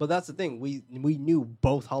 But that's the thing. We knew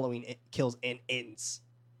both Halloween Kills and Ends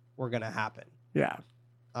were going to happen. Yeah.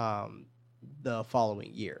 The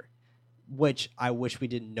following year, which I wish we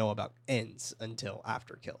didn't know about Ends until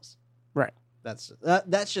after Kills. Right. That's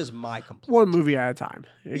just my complaint. 1 movie at a time.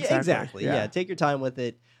 Exactly. Yeah, exactly. Yeah. Take your time with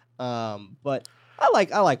it. But I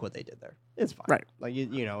like what they did there. It's fine. Right. Like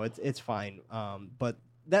it's fine. But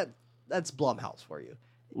that's Blumhouse for you.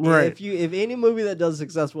 Right. If any movie that does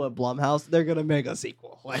successful at Blumhouse, they're gonna make a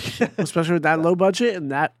sequel. Like especially with that low budget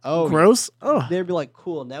and that gross. Oh, they'd be like,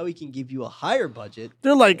 cool. Now we can give you a higher budget.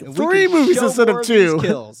 They're like 3 movies instead of 2.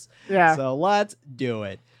 Kills. Yeah. So let's do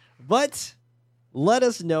it. But let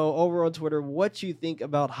us know over on Twitter what you think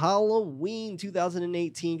about Halloween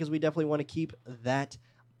 2018, because we definitely want to keep that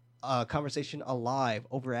conversation alive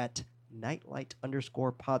over at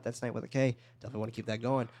Nightlight_pod. That's night with a K. Definitely want to keep that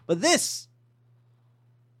going. But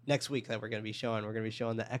next week that we're going to be showing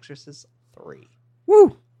The Exorcist 3.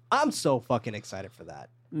 Woo! I'm so fucking excited for that.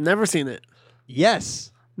 Never seen it.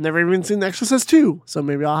 Yes. Never even seen The Exorcist 2, so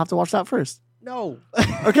maybe I'll have to watch that first. No.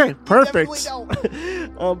 Okay, perfect.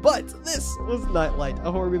 But this was Nightlight,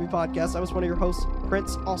 a horror movie podcast. I was one of your hosts,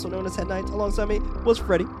 Prince, also known as Head Knight. Alongside me was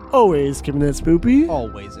Freddie. Always keeping it spoopy.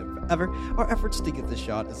 Always and forever. Our efforts to get this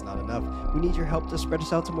shot is not enough. We need your help to spread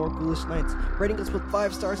us out to more ghoulish nights. Rating us with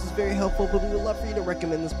 5 stars is very helpful, but we would love for you to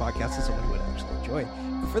recommend this podcast to someone who would actually enjoy it.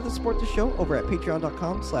 For further support the show over at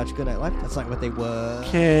patreon.com/goodnightlife. That's not what they were.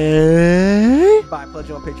 Okay. By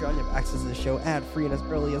pledging on Patreon, you have access to the show ad-free and as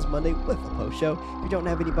early as Monday with a post-show. If you don't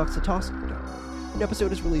have any bucks to toss, don't worry. An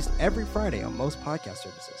episode is released every Friday on most podcast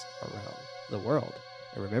services around the world.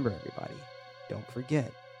 And remember, everybody, don't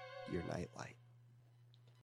forget your nightlight.